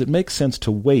saying, does it make sense to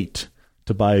wait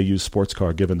to buy a used sports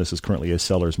car given this is currently a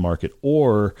seller's market,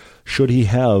 or should he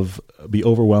be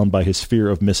overwhelmed by his fear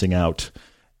of missing out,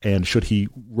 and should he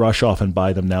rush off and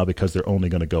buy them now because they're only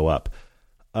going to go up?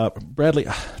 Bradley,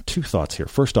 two thoughts here.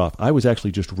 First off, I was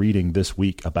actually just reading this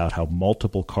week about how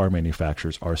multiple car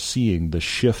manufacturers are seeing the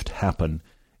shift happen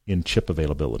in chip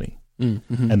availability,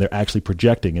 and they're actually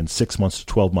projecting in 6 months to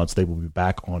 12 months they will be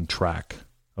back on track.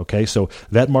 Okay, so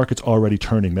that market's already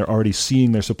turning. They're already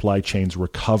seeing their supply chains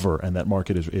recover, and that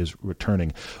market is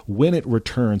returning. When it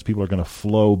returns, people are going to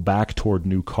flow back toward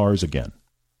new cars again.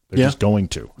 They're just going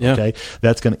to. Okay,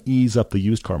 that's going to ease up the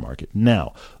used car market.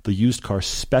 Now, the used car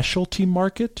specialty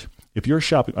market, if you're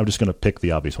shopping, I'm just going to pick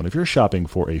the obvious one. If you're shopping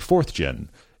for a 4th-gen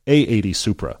A80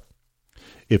 Supra,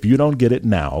 if you don't get it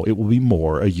now, it will be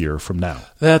more a year from now.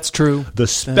 That's true. The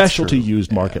specialty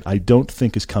used market, I don't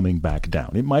think, is coming back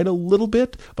down. It might a little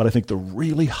bit, but I think the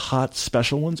really hot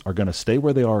special ones are going to stay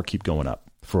where they are or keep going up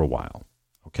for a while.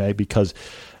 Okay? Because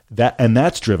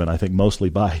that's driven, I think, mostly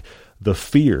by the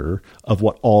fear of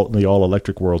what the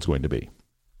all-electric world's going to be.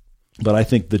 But I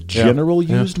think the general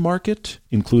used market,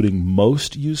 including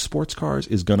most used sports cars,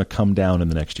 is going to come down in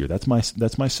the next year. That's my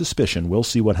suspicion. We'll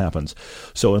see what happens.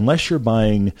 So unless you're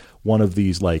buying one of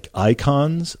these like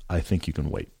icons, I think you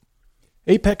can wait.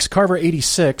 Apex Carver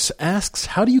 86 asks,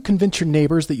 how do you convince your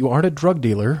neighbors that you aren't a drug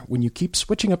dealer when you keep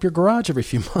switching up your garage every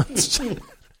few months?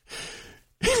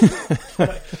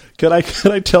 Can I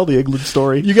tell the England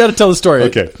story? You got to tell the story.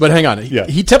 Okay. But hang on. Yeah.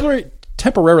 He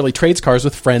temporarily trades cars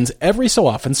with friends every so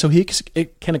often so he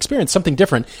can experience something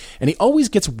different, and he always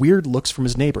gets weird looks from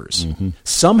his neighbors.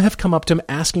 Some have come up to him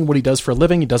asking what he does for a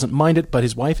living. He doesn't mind it, but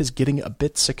his wife is getting a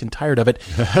bit sick and tired of it.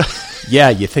 Yeah,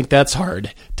 you think that's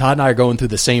hard. Todd and I are going through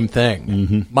the same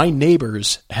thing. My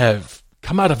neighbors have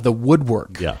come out of the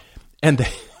woodwork. Yeah. And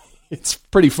it's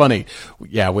pretty funny,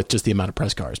 with just the amount of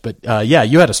press cars. But,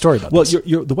 you had a story about this.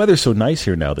 Well, the weather's so nice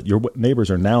here now that your neighbors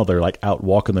they're like out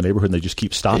walking the neighborhood and they just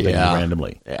keep stopping you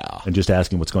randomly and just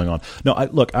asking what's going on. No,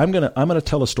 I'm gonna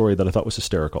tell a story that I thought was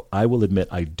hysterical. I will admit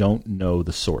I don't know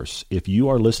the source. If you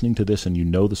are listening to this and you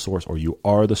know the source or you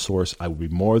are the source, I would be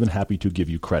more than happy to give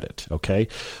you credit, okay?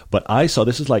 But I saw,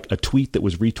 this is like a tweet that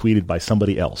was retweeted by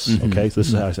somebody else, okay? So this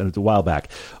is how I said it a while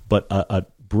back. But a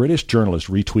British journalist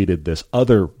retweeted this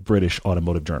other British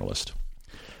automotive journalist,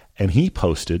 and he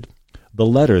posted the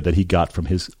letter that he got from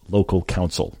his local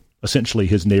council, essentially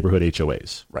his neighborhood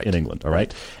HOAs in England, all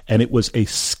right? And it was a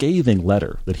scathing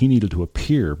letter that he needed to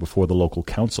appear before the local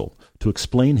council to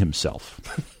explain himself,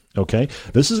 okay?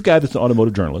 This is a guy that's an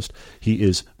automotive journalist. He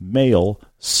is male,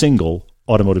 single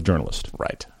automotive journalist.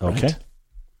 Right. Okay? Right.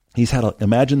 He's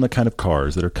imagine the kind of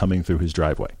cars that are coming through his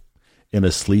driveway in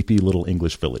a sleepy little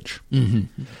English village.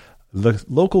 The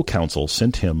local council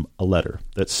sent him a letter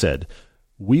that said,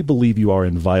 we believe you are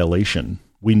in violation.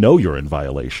 We know you're in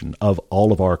violation of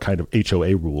all of our kind of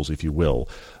HOA rules, if you will,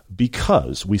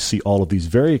 because we see all of these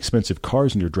very expensive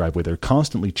cars in your driveway. They're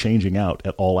constantly changing out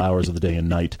at all hours of the day and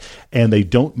night, and they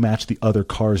don't match the other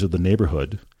cars of the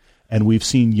neighborhood. and we've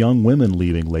seen young women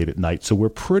leaving late at night. So we're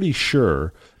pretty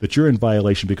sure that you're in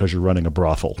violation because you're running a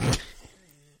brothel.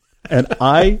 And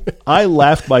I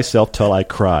laughed myself till I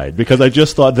cried because I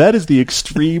just thought that is the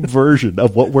extreme version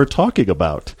of what we're talking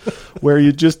about, where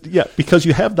you just, because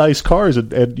you have nice cars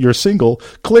and you're single,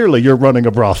 clearly you're running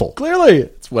a brothel. Clearly,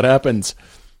 it's what happens.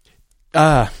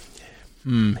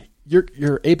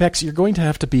 Your Apex, you're going to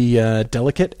have to be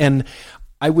delicate, and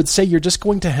I would say you're just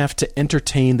going to have to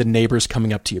entertain the neighbors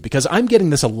coming up to you, because I'm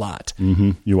getting this a lot.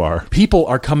 Mm-hmm, you are. People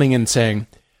are coming in saying,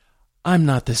 I'm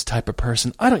not this type of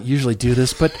person. I don't usually do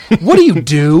this, but what do you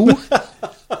do?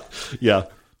 Yeah.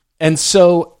 And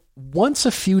so once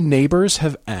a few neighbors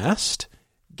have asked,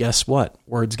 guess what?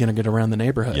 Word's going to get around the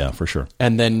neighborhood. Yeah, for sure.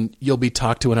 And then you'll be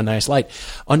talked to in a nice light.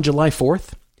 On July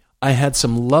 4th, I had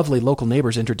some lovely local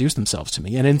neighbors introduce themselves to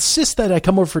me and insist that I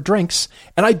come over for drinks.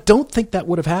 And I don't think that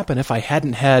would have happened if I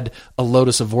hadn't had a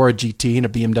Lotus Evora GT and a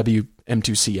BMW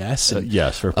M2 CS and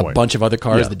yes, fair point. A bunch of other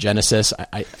cars, the Genesis.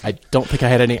 I don't think I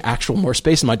had any actual more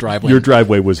space in my driveway. Your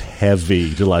driveway was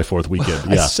heavy July 4th weekend.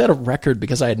 Yeah. I set a record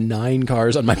because I had 9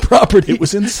 cars on my property. It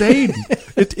was insane.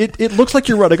 It looks like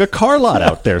you're running a car lot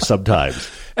out there sometimes.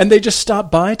 And they just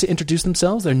stopped by to introduce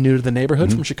themselves. They're new to the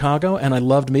neighborhood from Chicago, and I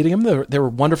loved meeting them. They were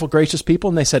wonderful, gracious people,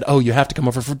 and they said, "Oh, you have to come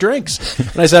over for drinks."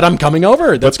 And I said, "I'm coming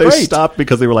over. That's great." But they great. stopped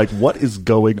because they were like, "What is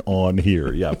going on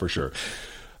here?" Yeah, for sure.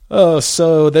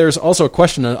 So there's also a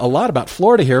question a lot about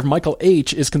Florida here. Michael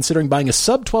H. is considering buying a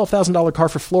sub $12,000 car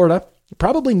for Florida. He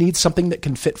probably needs something that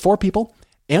can fit 4 people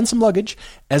and some luggage,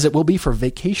 as it will be for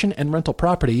vacation and rental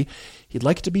property. He'd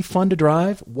like it to be fun to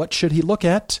drive. What should he look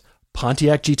at?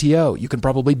 Pontiac GTO. You can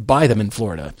probably buy them in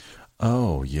Florida.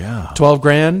 Oh, yeah.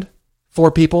 $12,000,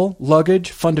 4 people,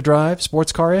 luggage, fun to drive,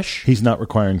 sports car-ish. He's not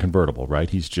requiring convertible, right?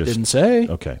 He's just... Didn't say.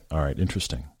 Okay. All right.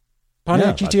 Interesting.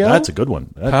 Pontiac GTO? That's a good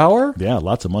one. Power? Yeah,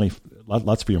 lots of money.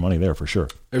 Lots for your money there, for sure.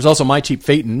 There's also My Cheap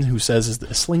Phaeton, who says, is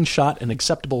a Slingshot an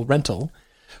acceptable rental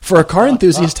for a car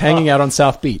enthusiast hanging out on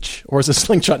South Beach? Or is a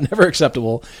Slingshot never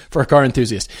acceptable for a car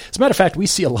enthusiast? As a matter of fact, we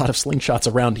see a lot of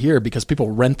Slingshots around here because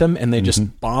people rent them and they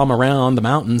just bomb around the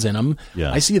mountains in them.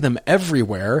 Yeah. I see them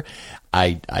everywhere.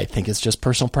 I think it's just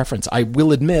personal preference. I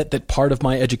will admit that part of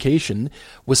my education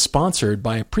was sponsored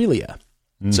by Aprilia.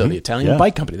 So the Italian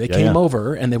bike company, they came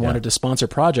over and they wanted to sponsor a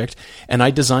project, and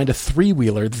I designed a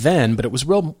 3-wheeler then, but it was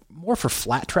more for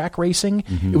flat track racing.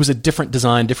 It was a different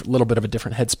design, little bit of a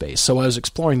different headspace. So I was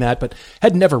exploring that, but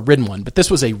had never ridden one. But this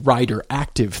was a rider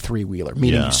active 3-wheeler,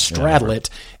 meaning you straddle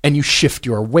it and you shift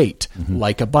your weight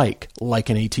like a bike, like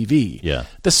an ATV. Yeah.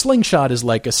 The Slingshot is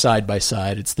like a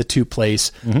side-by-side. It's the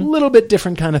 2-place, a little bit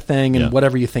different kind of thing, and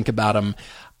whatever you think about them,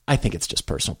 I think it's just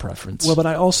personal preference. Well, but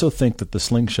I also think that the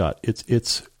Slingshot,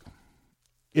 its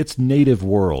native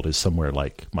world is somewhere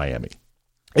like Miami.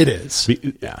 It is.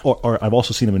 Or I've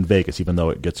also seen them in Vegas, even though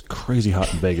it gets crazy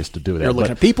hot in Vegas to do that. You're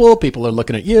looking at people are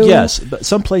looking at you. Yes, but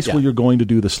some place where you're going to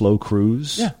do the slow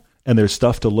cruise, and there's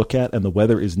stuff to look at, and the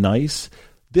weather is nice.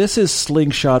 This is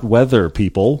Slingshot weather,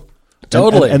 people.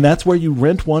 Totally. And that's where you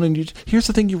rent one, and here's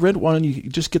the thing: you rent one, and you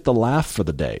just get the laugh for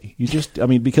the day. Because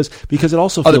it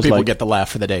also feels other people like, get the laugh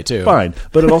for the day too. Fine,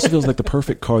 but it also feels like the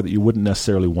perfect car that you wouldn't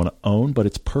necessarily want to own, but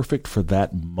it's perfect for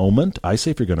that moment. I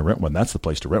say if you're going to rent one, that's the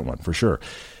place to rent one for sure.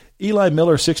 Eli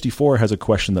Miller 64 has a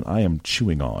question that I am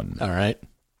chewing on. All right.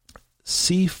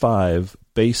 C5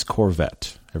 base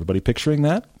Corvette. Everybody picturing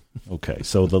that? Okay,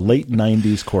 so the late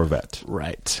 90s Corvette.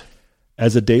 Right.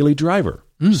 As a daily driver.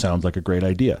 Sounds like a great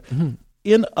idea.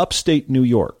 In upstate New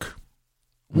York,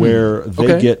 where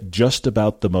they get just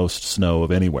about the most snow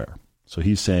of anywhere. So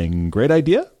he's saying, great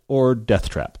idea or death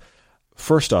trap?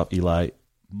 First off, Eli,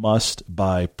 must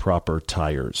buy proper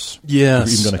tires. Yes.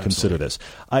 If you're even going to consider this.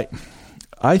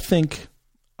 I think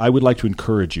I would like to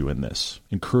encourage you in this,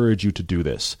 encourage you to do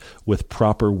this with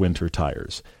proper winter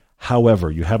tires. However,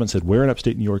 you haven't said where in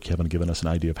upstate New York. You haven't given us an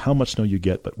idea of how much snow you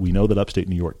get, but we know that upstate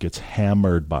New York gets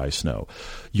hammered by snow.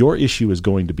 Your issue is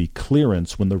going to be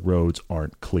clearance when the roads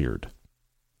aren't cleared.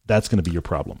 That's going to be your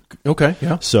problem. Okay,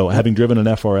 yeah. So having driven an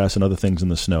FRS and other things in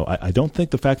the snow, I don't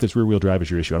think the fact that it's rear-wheel drive is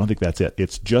your issue. I don't think that's it.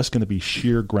 It's just going to be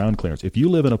sheer ground clearance. If you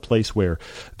live in a place where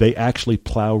they actually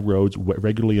plow roads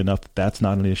regularly enough, that's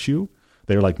not an issue.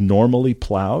 They're like normally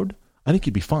plowed. I think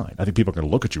you'd be fine. I think people are going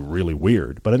to look at you really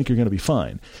weird, but I think you're going to be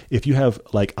fine. If you have,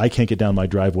 like, I can't get down my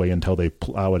driveway until they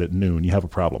plow it at noon, you have a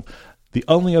problem. The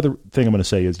only other thing I'm going to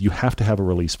say is you have to have a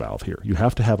release valve here. You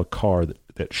have to have a car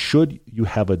that should you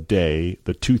have a day,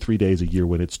 the 2-3 days a year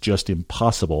when it's just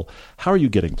impossible, how are you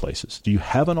getting places? Do you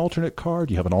have an alternate car?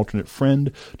 Do you have an alternate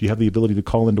friend? Do you have the ability to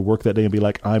call into work that day and be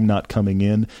like, I'm not coming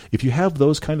in? If you have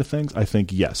those kind of things, I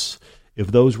think yes.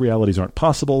 If those realities aren't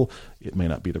possible, it may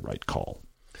not be the right call.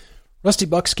 Rusty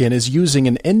Buckskin is using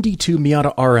an ND2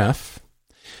 Miata RF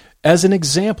as an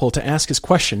example to ask his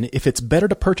question if it's better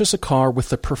to purchase a car with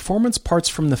the performance parts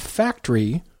from the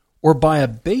factory or buy a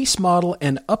base model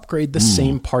and upgrade the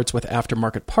same parts with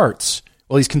aftermarket parts.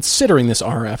 Well, he's considering this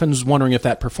RF and is wondering if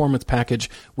that performance package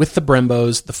with the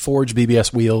Brembos, the forged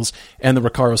BBS wheels, and the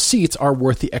Recaro seats are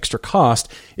worth the extra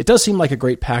cost. It does seem like a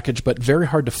great package, but very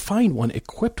hard to find one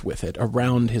equipped with it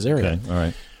around his area. Okay, all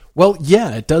right. Well,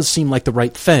 yeah, it does seem like the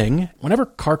right thing. Whenever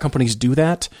car companies do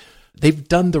that, they've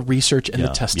done the research and the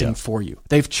testing for you.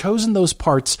 They've chosen those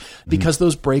parts because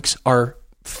those brakes are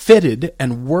fitted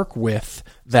and work with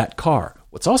that car.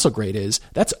 What's also great is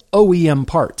that's OEM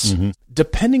parts.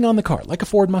 Depending on the car, like a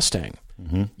Ford Mustang,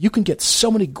 you can get so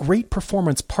many great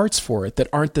performance parts for it that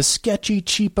aren't the sketchy,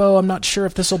 cheapo, I'm not sure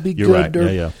if this will be good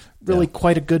or really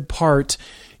quite a good part.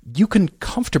 You can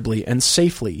comfortably and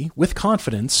safely, with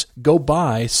confidence, go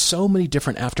buy so many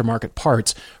different aftermarket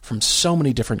parts from so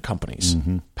many different companies.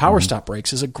 Power Stop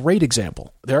Brakes is a great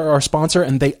example. They're our sponsor,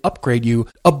 and they upgrade you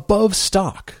above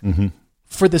stock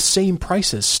for the same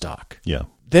price as stock. Yeah.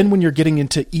 Then when you're getting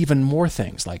into even more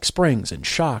things like springs and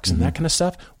shocks and that kind of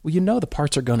stuff, well, you know the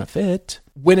parts are going to fit.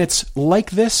 When it's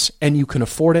like this and you can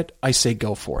afford it, I say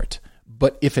go for it.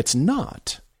 But if it's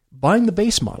not, buying the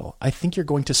base model, I think you're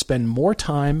going to spend more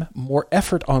time, more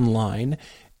effort online,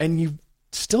 and you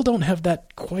still don't have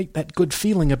quite that good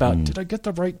feeling about, did I get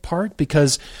the right part?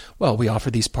 Because, well, we offer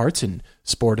these parts in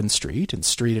Sport and Street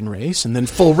and Race, and then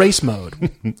full race mode.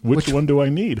 Which one do I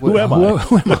need? Who am I?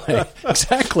 Who am I?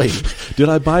 Exactly. Did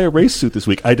I buy a race suit this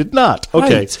week? I did not.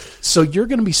 Okay. Right. So you're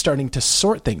going to be starting to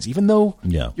sort things, even though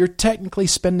you're technically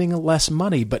spending less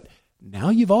money, but now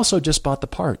you've also just bought the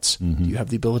parts. Do you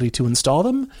have the ability to install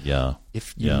them? Yeah.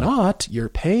 If you're not, you're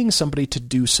paying somebody to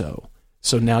do so.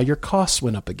 So now your costs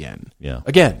went up again. Yeah.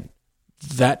 Again,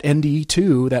 that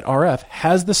ND2, that RF,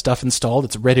 has the stuff installed.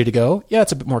 It's ready to go. Yeah,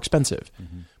 it's a bit more expensive.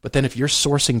 But then if you're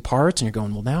sourcing parts and you're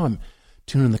going, well, now I'm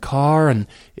tuning the car, and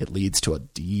it leads to a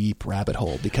deep rabbit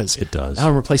hole because it does. Now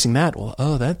I'm replacing that. Well,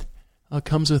 that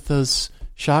comes with those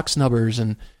shock snubbers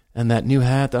and that new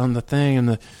hat on the thing,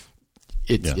 and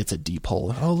it's a deep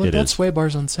hole. Oh, look, that sway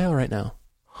bar's on sale right now.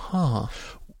 Huh.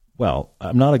 Well,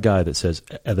 I'm not a guy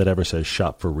that ever says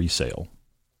shop for resale,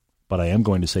 but I am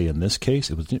going to say in this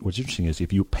case, what's interesting is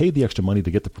if you pay the extra money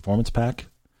to get the performance pack,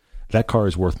 that car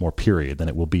is worth more, period, than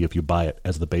it will be if you buy it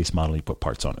as the base model and you put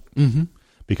parts on it.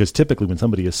 Because typically when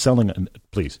somebody is selling, and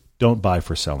please don't buy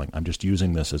for selling. I'm just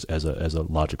using this as a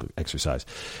logical exercise.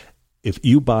 If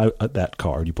you buy that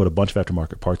car and you put a bunch of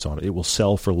aftermarket parts on it, it will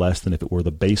sell for less than if it were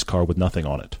the base car with nothing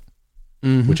on it.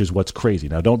 Which is what's crazy.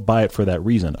 Now, don't buy it for that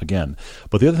reason, again.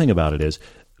 But the other thing about it is,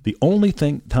 the only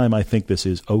time I think this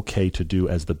is okay to do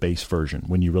as the base version,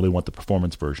 when you really want the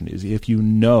performance version, is if you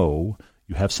know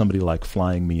you have somebody like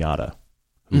Flying Miata,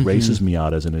 who races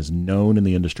Miatas and is known in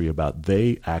the industry about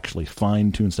they actually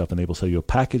fine-tune stuff, and they will sell you a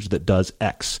package that does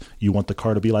X. You want the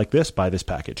car to be like this? Buy this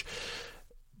package.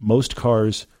 Most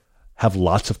cars have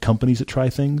lots of companies that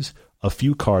try things. A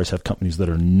few cars have companies that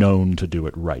are known to do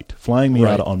it right. Flying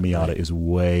Miata on Miata is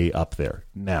way up there.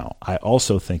 Now, I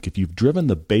also think if you've driven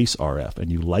the base RF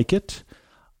and you like it,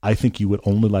 I think you would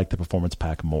only like the performance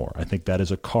pack more. I think that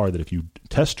is a car that if you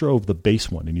test drove the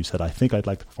base one and you said, I think I'd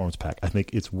like the performance pack, I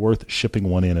think it's worth shipping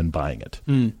one in and buying it.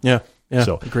 Yeah,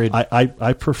 so agreed.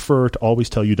 I prefer to always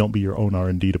tell you don't be your own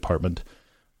R&D department.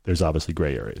 There's obviously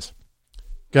gray areas.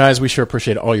 Guys, we sure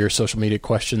appreciate all your social media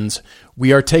questions.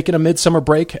 We are taking a midsummer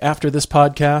break after this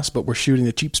podcast, but we're shooting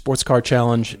the Cheap Sports Car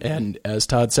Challenge, and as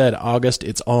Todd said, August,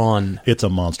 it's on. It's a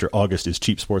monster. August is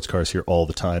Cheap Sports Cars here all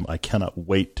the time. I cannot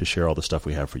wait to share all the stuff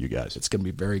we have for you guys. It's going to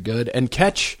be very good. And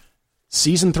catch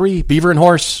Season 3, Beaver and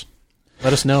Horse.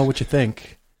 Let us know what you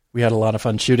think. We had a lot of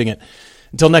fun shooting it.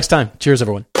 Until next time, cheers,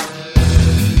 everyone.